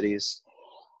these cities,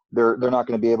 they're not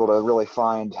going to be able to really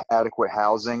find adequate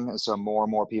housing. So more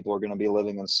and more people are going to be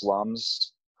living in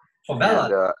slums.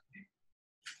 Favela.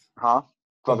 And,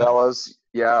 favelas.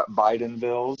 Yeah.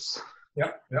 Bidenvilles.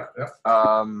 Yep.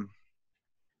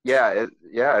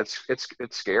 It's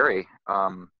scary.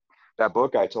 That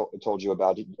book I told you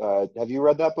about, have you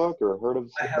read that book or heard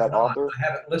of that author? I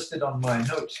have it listed on my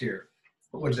notes here.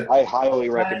 What was it? I highly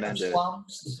recommend it.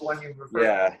 Slums is the one you referred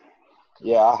to.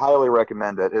 Yeah, I highly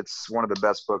recommend it. It's one of the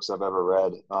best books I've ever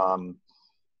read.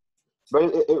 But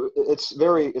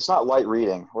it's not light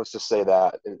reading. Let's just say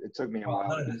that. It took me a while.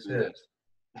 None of this is.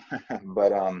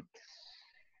 But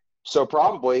so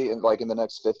probably in the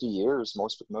next 50 years,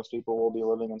 most people will be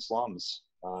living in slums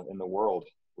in the world,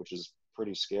 which is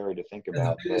pretty scary to think about. And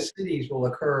the biggest cities will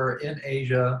occur in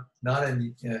Asia, not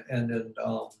in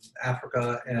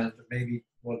Africa, and maybe,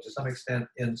 well, to some extent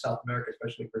in South America,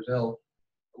 especially Brazil.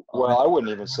 Well, I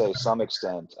wouldn't even say some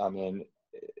extent. I mean,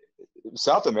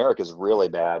 South America is really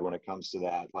bad when it comes to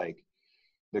that. Like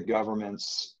the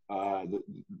governments,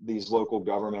 these local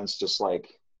governments just like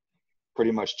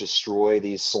pretty much destroy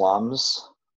these slums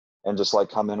and just like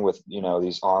come in with, you know,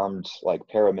 these armed like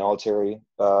paramilitary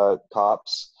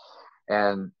cops,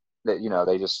 and that, you know,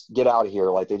 they just get out of here.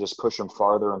 Like they just push them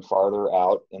farther and farther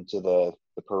out into the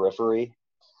periphery.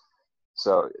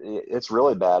 So it's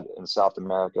really bad in South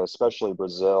America, especially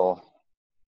Brazil.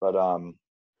 But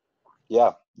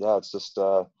yeah, it's just.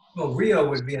 Well, Rio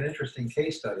would be an interesting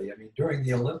case study. I mean, during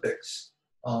the Olympics,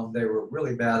 they were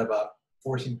really bad about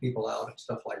forcing people out and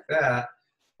stuff like that.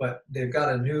 But they've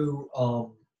got a new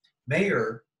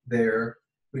mayor there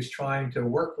who's trying to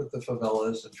work with the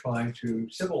favelas and trying to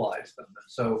civilize them. And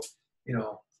so, you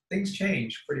know, things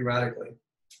change pretty radically.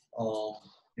 You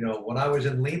know, when I was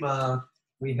in Lima,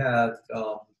 we had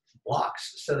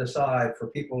blocks set aside for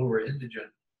people who were indigent,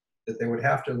 that they would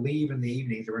have to leave in the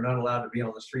evenings. They were not allowed to be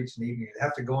on the streets in the evening. They'd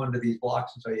have to go into these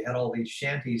blocks, and so you had all these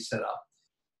shanties set up.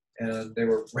 And they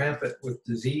were rampant with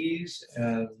disease,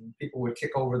 and people would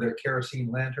kick over their kerosene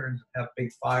lanterns and have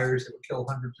big fires that would kill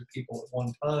hundreds of people at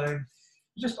one time.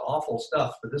 Just awful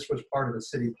stuff, but this was part of the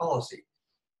city policy.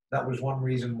 That was one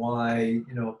reason why,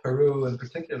 you know, Peru in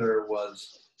particular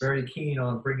was very keen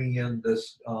on bringing in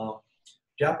this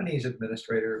Japanese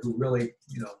administrator who really,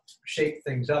 you know, shaped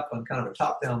things up in kind of a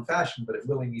top-down fashion, but it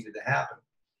really needed to happen.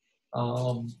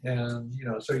 And, you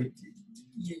know, so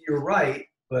you're right,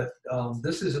 but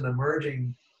this is an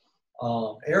emerging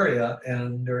area,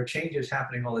 and there are changes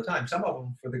happening all the time, some of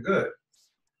them for the good.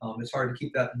 It's hard to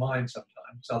keep that in mind sometimes.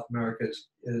 South America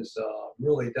is a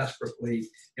really desperately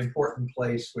important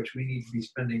place, which we need to be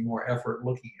spending more effort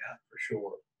looking at for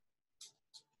sure.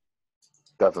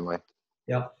 Definitely.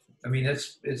 Yep. I mean,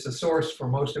 it's a source for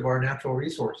most of our natural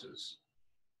resources,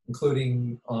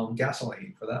 including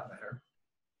gasoline, for that matter.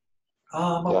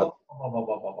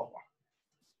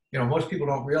 You know, most people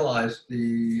don't realize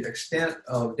the extent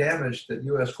of damage that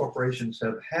U.S. corporations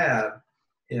have had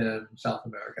in South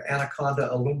America.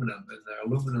 Anaconda Aluminum and the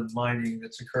aluminum mining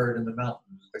that's occurred in the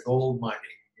mountains, the gold mining,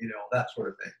 you know, that sort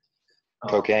of thing.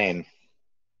 Cocaine.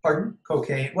 Pardon?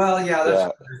 Cocaine. Well, yeah,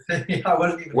 that's another thing. I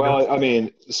wasn't even Well, going. I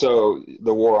mean, so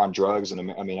the war on drugs,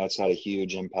 and I mean, that's had a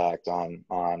huge impact on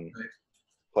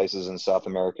places in South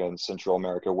America and Central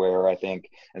America, where I think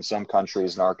in some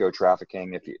countries, narco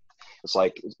trafficking, it's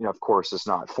like, you know, of course, it's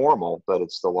not formal, but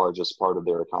it's the largest part of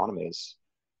their economies.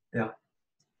 Yeah.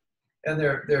 And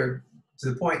they're to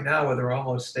the point now where they're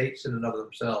almost states in and of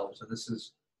themselves, and this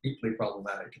is deeply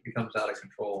problematic. It becomes out of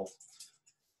control.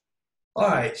 All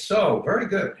right, so very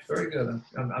good, very good.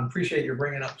 I appreciate you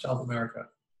bringing up South America.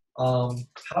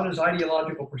 How does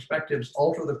ideological perspectives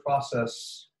alter the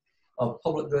process of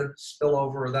public goods,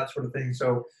 spillover, that sort of thing?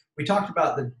 So we talked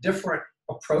about the different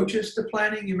approaches to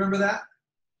planning. You remember that?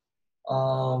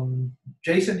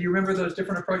 Jason, do you remember those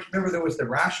different approaches? Remember there was the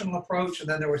rational approach, and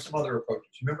then there were some other approaches.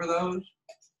 You remember those?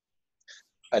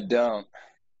 I don't.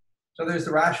 So there's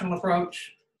the rational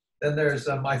approach. Then there's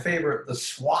my favorite, the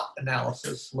SWOT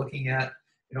analysis, looking at,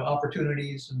 you know,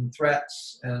 opportunities and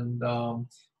threats, and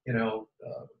you know,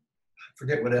 I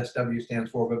forget what SW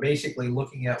stands for, but basically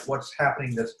looking at what's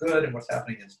happening that's good and what's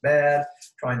happening that's bad,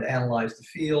 trying to analyze the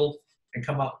field and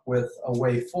come up with a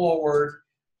way forward.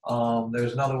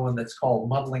 There's another one that's called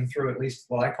muddling through, at least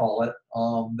what I call it.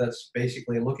 That's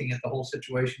basically looking at the whole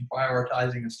situation,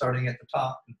 prioritizing and starting at the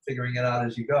top and figuring it out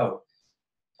as you go.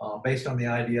 Based on the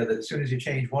idea that as soon as you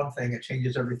change one thing, it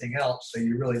changes everything else. So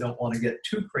you really don't want to get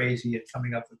too crazy at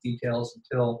coming up with details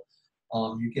until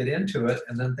you get into it,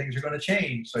 and then things are going to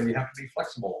change. So you have to be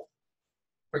flexible,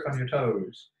 quick on your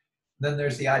toes. Then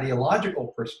there's the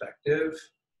ideological perspective,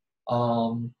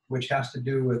 which has to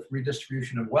do with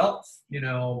redistribution of wealth, you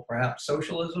know, perhaps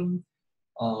socialism.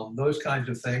 Those kinds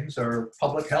of things are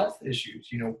public health issues.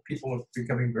 You know, people are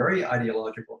becoming very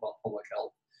ideological about public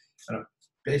health. And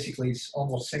basically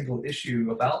almost single issue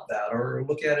about that, or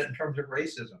look at it in terms of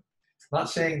racism. I'm not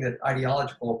saying that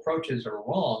ideological approaches are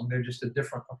wrong, they're just a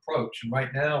different approach. And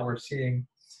right now we're seeing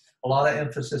a lot of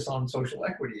emphasis on social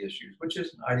equity issues, which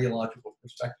is an ideological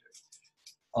perspective.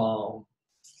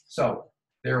 So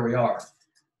there we are.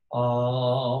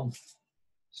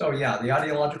 So yeah, the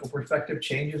ideological perspective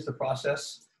changes the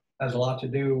process, has a lot to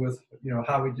do with, you know,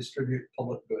 how we distribute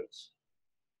public goods.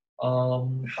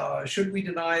 Should we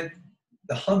deny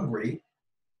the hungry,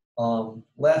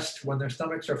 lest when their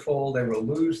stomachs are full, they will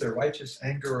lose their righteous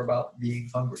anger about being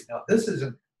hungry? Now, this is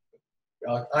an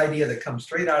idea that comes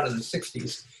straight out of the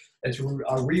 60s. It's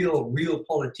a real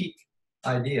politique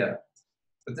idea,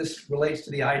 but this relates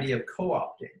to the idea of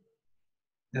co-opting.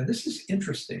 Now, this is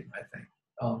interesting, I think.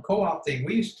 Co-opting,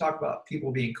 we used to talk about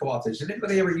people being co-opted. Has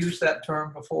anybody ever used that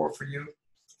term before for you?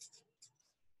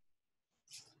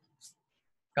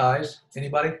 Guys,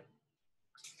 anybody?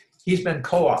 He's been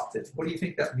co-opted. What do you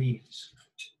think that means?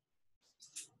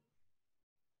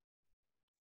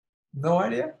 No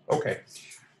idea? Okay.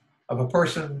 Of a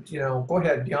person, you know, go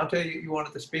ahead. Deontay, you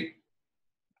wanted to speak?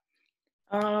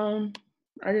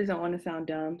 I just don't want to sound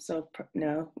dumb, so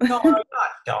no. No, I'm not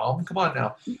dumb. Come on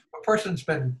now. A person's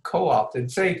been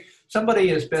co-opted. Say somebody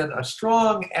has been a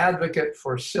strong advocate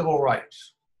for civil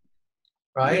rights,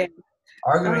 right? Yeah.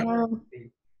 Arguing.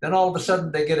 Then all of a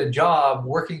sudden they get a job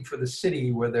working for the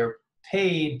city where they're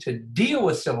paid to deal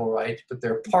with civil rights, but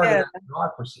they're part of the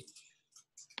democracy.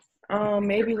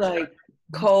 Maybe like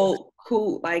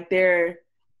like they're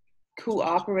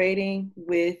cooperating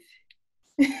with.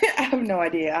 I have no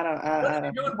idea. I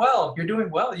don't. You're doing well. You're doing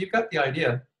well. You got the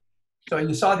idea. So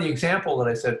you saw the example that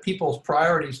I said. People's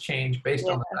priorities change based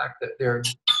on the fact that they're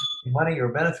getting money or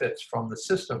benefits from the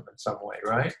system in some way,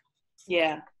 right?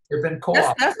 Yeah. You've been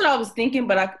co-opted. That's what I was thinking,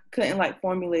 but I couldn't like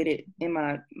formulate it in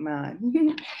my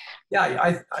mind.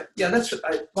 Yeah,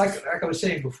 like I was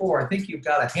saying before, I think you've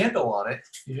got a handle on it.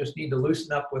 You just need to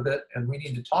loosen up with it, and we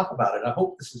need to talk about it. I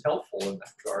hope this is helpful in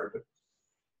that regard. But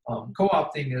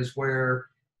co-opting is where,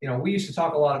 you know, we used to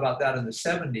talk a lot about that in the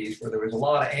 70s, where there was a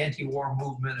lot of anti-war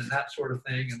movement and that sort of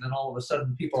thing, and then all of a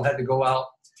sudden people had to go out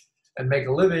and make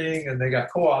a living, and they got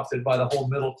co-opted by the whole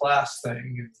middle class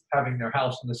thing and having their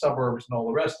house in the suburbs and all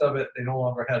the rest of it. They no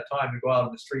longer had time to go out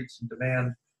on the streets and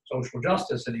demand social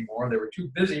justice anymore. They were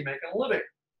too busy making a living.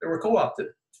 They were co-opted.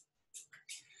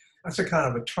 That's a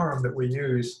kind of a term that we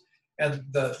use. And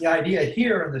the idea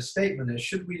here in this statement is,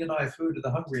 should we deny food to the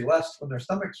hungry, lest when their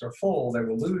stomachs are full, they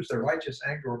will lose their righteous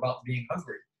anger about being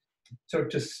hungry? So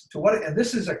to what, and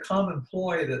this is a common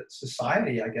ploy that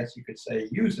society, I guess you could say,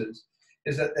 uses,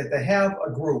 is that they have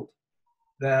a group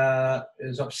that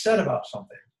is upset about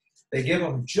something. They give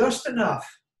them just enough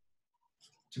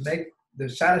to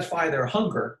satisfy their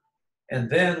hunger, and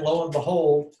then lo and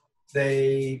behold,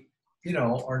 they,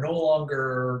 are no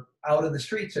longer out in the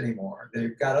streets anymore.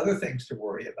 They've got other things to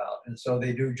worry about, and so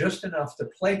they do just enough to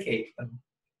placate them,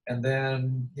 and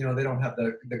then they don't have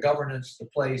the governance, the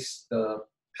place, the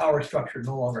power structure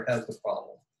no longer has the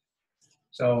problem.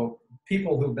 So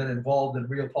people who've been involved in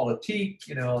realpolitik,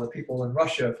 the people in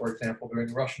Russia, for example, during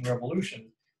the Russian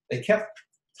Revolution, they kept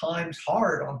times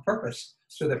hard on purpose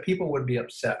so that people would be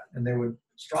upset and they would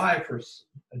strive for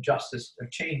justice or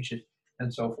change it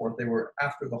and so forth. They were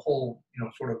after the whole,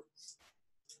 sort of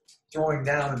throwing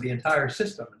down of the entire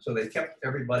system. And so they kept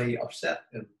everybody upset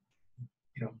and,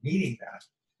 needing that.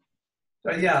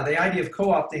 So yeah, the idea of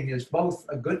co-opting is both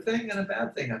a good thing and a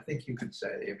bad thing, I think you could say.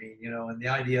 I mean, and the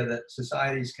idea that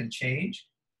societies can change.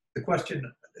 The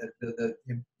question, the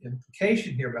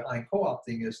implication here behind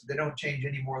co-opting is they don't change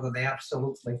any more than they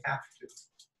absolutely have to.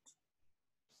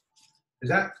 Is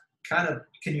that kind of,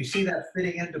 can you see that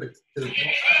fitting into the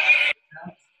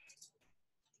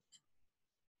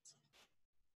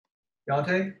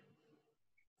Dante?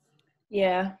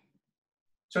 Yeah.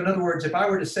 So in other words, if I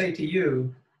were to say to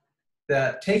you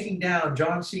that taking down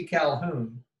John C.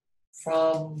 Calhoun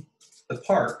from the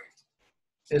park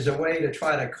is a way to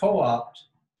try to co-opt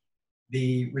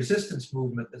the resistance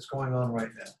movement that's going on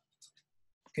right now.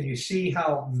 Can you see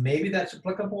how maybe that's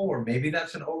applicable, or maybe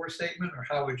that's an overstatement, or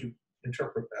how would you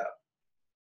interpret that?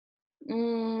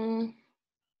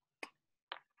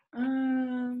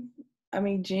 I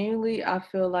mean, genuinely, I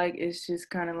feel like it's just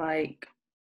kind of like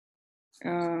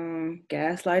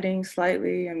gaslighting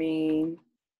slightly. I mean,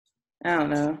 I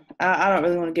don't know. I don't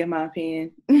really want to give my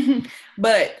opinion,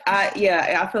 but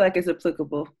I feel like it's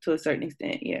applicable to a certain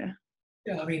extent. Yeah.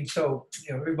 Yeah, I mean, so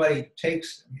everybody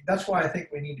takes. That's why I think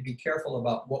we need to be careful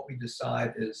about what we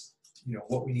decide is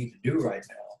what we need to do right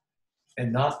now,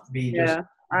 and not be just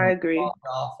I agree.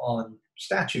 off on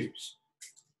statutes.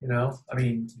 I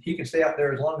mean, he can stay up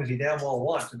there as long as he damn well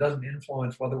wants. It doesn't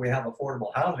influence whether we have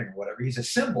affordable housing or whatever. He's a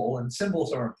symbol, and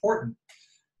symbols are important.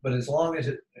 But as long as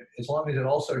it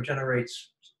also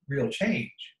generates real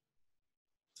change.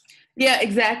 Yeah,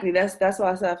 exactly. That's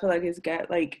why I said I feel like it's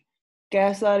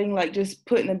gaslighting, like just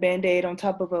putting a Band-Aid on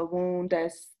top of a wound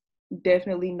that's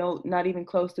definitely not even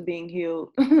close to being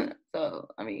healed. So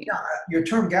I mean, yeah, your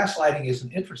term gaslighting is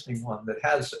an interesting one that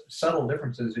has subtle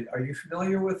differences. Are you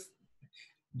familiar with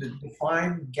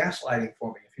define gaslighting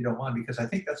for me, if you don't mind, because I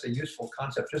think that's a useful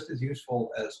concept, just as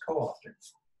useful as co-opting.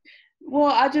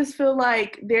 Well, I just feel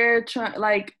like they're trying,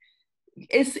 like,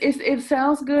 it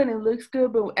sounds good and it looks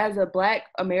good, but as a Black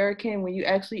American, when you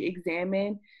actually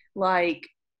examine like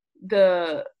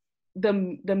the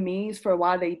means for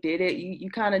why they did it, you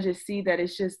kind of just see that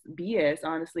it's just BS.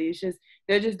 Honestly, it's just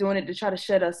they're just doing it to try to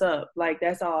shut us up. Like,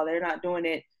 that's all. They're not doing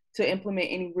it to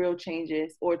implement any real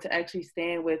changes or to actually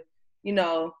stand with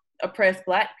oppressed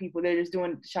Black people. They're just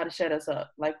doing it to try to shut us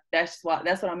up. Like, that's what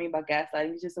I mean by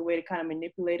gaslighting. It's just a way to kind of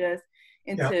manipulate us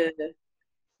into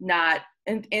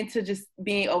into just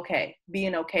being okay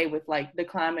with like the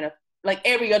climate of like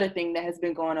every other thing that has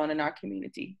been going on in our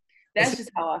community. That's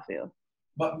just how I feel.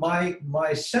 But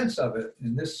my sense of it,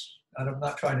 and this, and I'm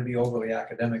not trying to be overly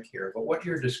academic here, but what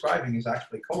you're describing is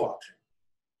actually co-opting.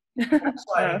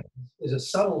 Gaslighting is a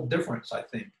subtle difference, I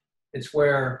think. It's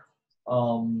where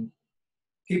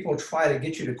people try to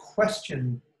get you to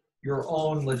question your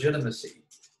own legitimacy,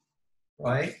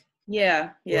 right? Yeah.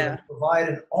 Provide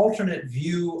an alternate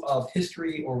view of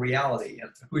history or reality.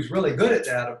 And who's really good at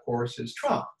that, of course, is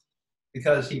Trump,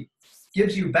 because he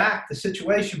gives you back the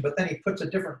situation, but then he puts a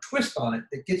different twist on it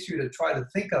that gets you to try to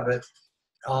think of it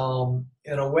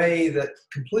in a way that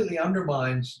completely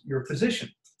undermines your position.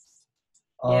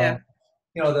 The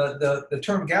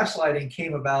term gaslighting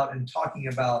came about in talking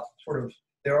about sort of,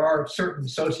 there are certain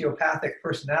sociopathic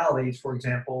personalities, for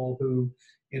example, who,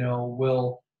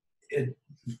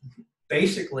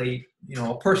 basically,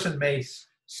 a person may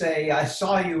say, I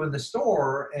saw you in the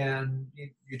store, and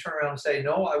you turn around and say,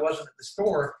 no, I wasn't at the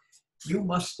store. You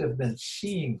must have been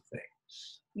seeing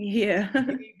things. Yeah.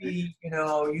 Maybe,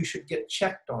 you should get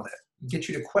checked on it. get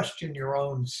you to question your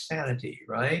own sanity,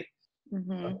 right?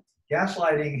 Mm-hmm.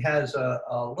 Gaslighting has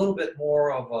a little bit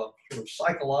more of a sort of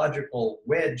psychological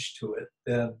wedge to it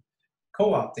than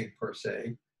co-opting per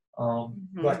se.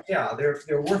 But yeah,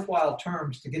 they're worthwhile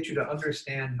terms to get you to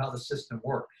understand how the system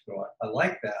works. So I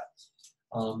like that.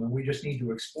 And we just need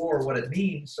to explore what it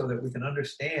means so that we can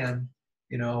understand,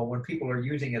 you know, when people are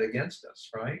using it against us,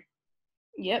 right?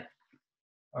 Yep.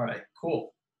 All right,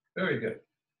 cool. Very good.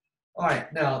 All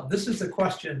right, now this is the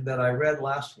question that I read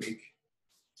last week,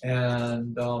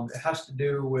 and it has to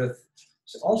do with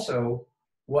also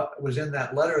what was in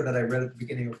that letter that I read at the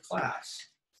beginning of class.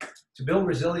 To build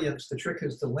resilience, the trick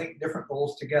is to link different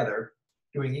goals together,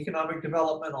 doing economic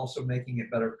development, also making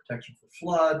it better protection for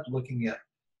flood, looking at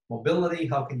mobility,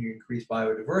 how can you increase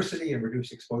biodiversity and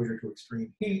reduce exposure to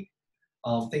extreme heat,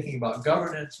 thinking about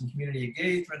governance and community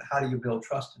engagement, how do you build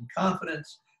trust and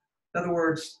confidence. In other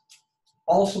words,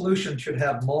 all solutions should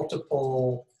have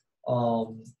multiple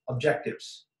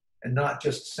objectives and not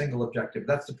just a single objective.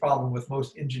 That's the problem with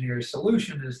most engineers'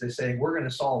 solution is they say, we're going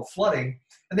to solve flooding,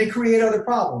 and they create other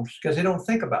problems because they don't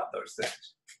think about those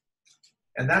things.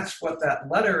 And that's what that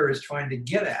letter is trying to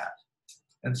get at.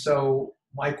 And so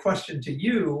my question to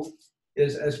you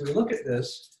is, as we look at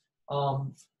this,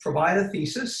 provide a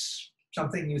thesis,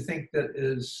 something you think that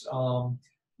is,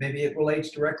 maybe it relates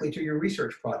directly to your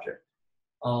research project.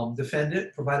 Defend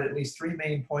it, provide at least 3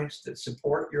 main points that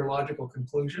support your logical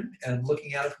conclusion and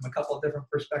looking at it from a couple of different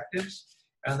perspectives,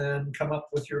 and then come up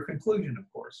with your conclusion,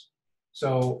 of course.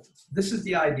 So this is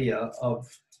the idea of,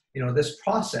 you know, this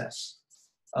process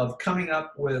of coming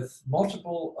up with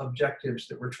multiple objectives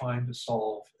that we're trying to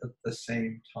solve at the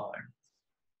same time.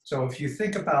 So if you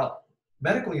think about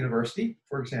medical university,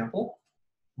 for example,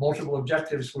 multiple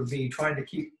objectives would be trying to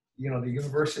keep, you know, the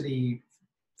university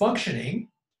functioning,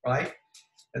 right?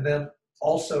 And then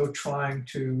also trying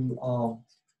to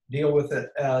deal with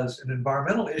it as an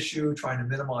environmental issue, trying to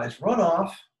minimize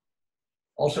runoff,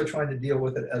 also trying to deal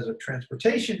with it as a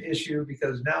transportation issue,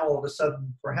 because now all of a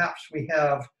sudden, perhaps we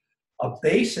have a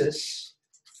basis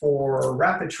for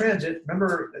rapid transit.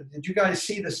 Remember, did you guys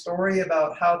see the story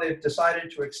about how they've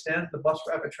decided to extend the bus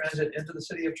rapid transit into the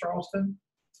city of Charleston?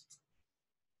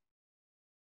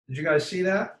 Did you guys see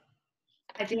that?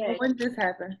 I did. When did this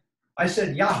happen? I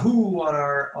said Yahoo on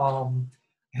our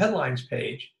headlines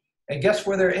page, and guess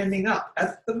where they're ending up?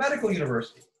 At the medical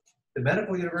university. The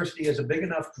medical university is a big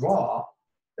enough draw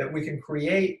that we can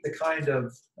create the kind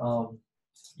of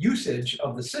usage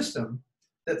of the system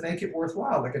that make it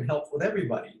worthwhile, that can help with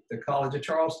everybody. The College of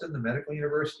Charleston, the medical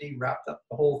university wrapped up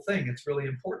the whole thing. It's really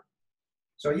important.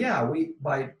 So yeah,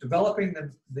 by developing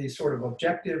the sort of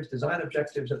objectives, design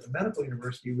objectives at the medical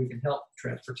university, we can help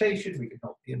transportation, we can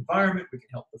help the environment, we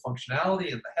can help the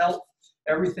functionality and the health,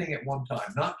 everything at one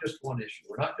time, not just one issue.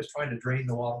 We're not just trying to drain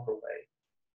the water away.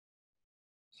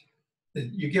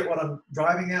 You get what I'm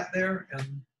driving at there?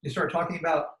 And you start talking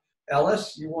about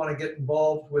Ellis, you want to get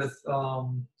involved with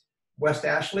West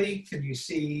Ashley. Can you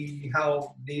see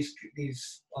how these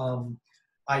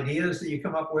ideas that you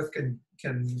come up with can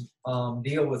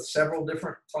deal with several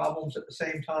different problems at the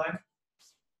same time?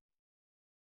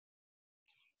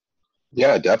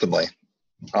 Yeah, definitely.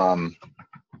 Yeah,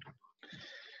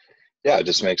 it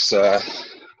just makes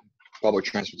public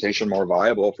transportation more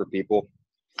viable for people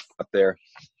up there.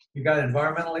 You got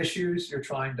environmental issues you're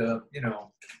trying to, you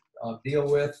know, deal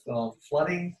with,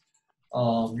 flooding.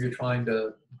 You're trying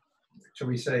to, shall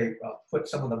we say, put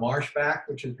some of the marsh back,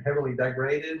 which is heavily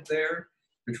degraded there.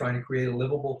 You're trying to create a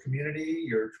livable community.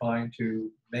 You're trying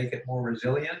to make it more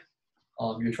resilient.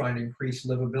 You're trying to increase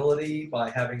livability by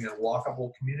having a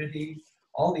walkable community.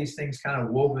 All these things kind of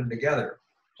woven together.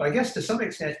 So I guess to some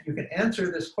extent, you can answer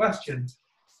this question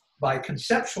by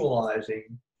conceptualizing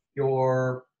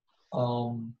your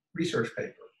research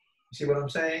paper. You see what I'm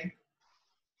saying?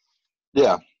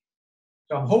 Yeah.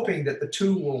 So I'm hoping that the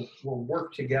two will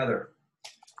work together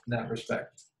in that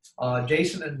respect.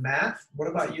 Jason and Matt, what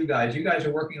about you guys? You guys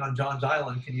are working on Johns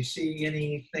Island. Can you see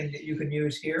anything that you can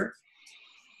use here?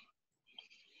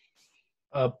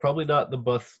 Probably not the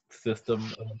bus system.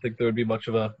 I don't think there would be much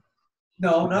of a...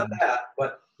 No, not that,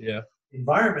 but yeah,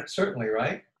 environment certainly,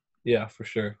 right? yeah, for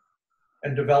sure.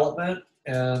 And development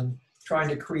and trying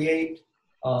to create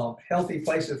healthy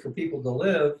places for people to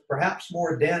live, perhaps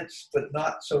more dense, but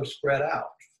not so spread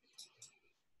out.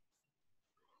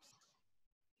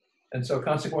 And so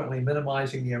consequently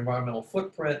minimizing the environmental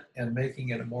footprint and making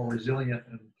it a more resilient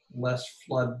and less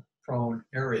flood-prone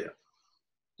area.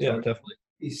 Yeah, So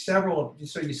definitely.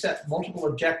 so you set multiple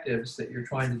objectives that you're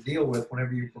trying to deal with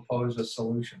whenever you propose a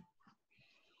solution.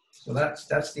 So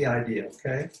that's the idea,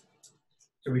 okay?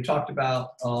 So we talked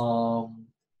about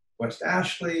West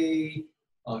Ashley,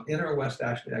 inner West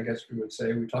Ashley, I guess we would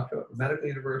say. We talked about Medical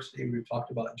University. We've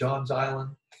talked about Johns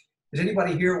Island. Is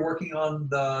anybody here working on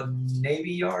the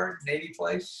Navy Yard, Navy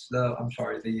place? I'm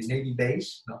sorry, the Navy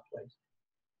base, not place.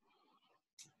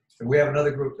 So we have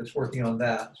another group that's working on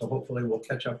that. So hopefully we'll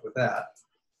catch up with that.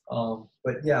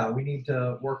 But yeah, we need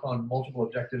to work on multiple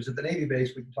objectives. At the Navy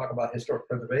base, we can talk about historic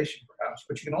preservation perhaps,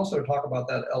 but you can also talk about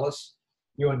that Ellis,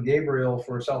 and Gabriel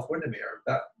for South Windermere.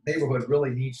 That neighborhood really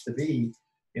needs to be,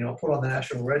 put on the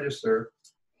National Register,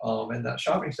 and that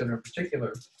shopping center in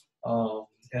particular,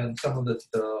 and some of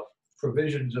the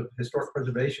provisions of historic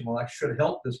preservation should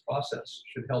help this process,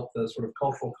 should help the sort of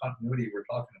cultural continuity we're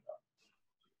talking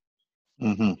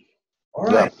about. Mm-hmm. All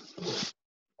right. Yeah.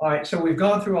 All right, so we've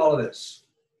gone through all of this.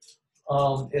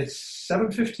 It's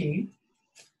 7:15.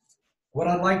 What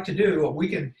I'd like to do, we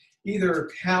can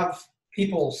either have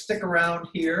people stick around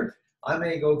here. I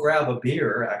may go grab a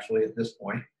beer, actually, at this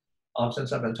point,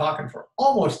 since I've been talking for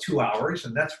almost 2 hours,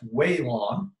 and that's way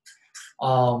long.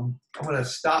 I'm going to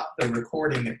stop the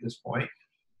recording at this point,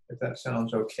 if that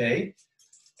sounds okay.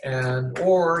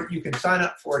 Or you can sign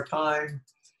up for a time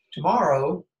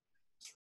tomorrow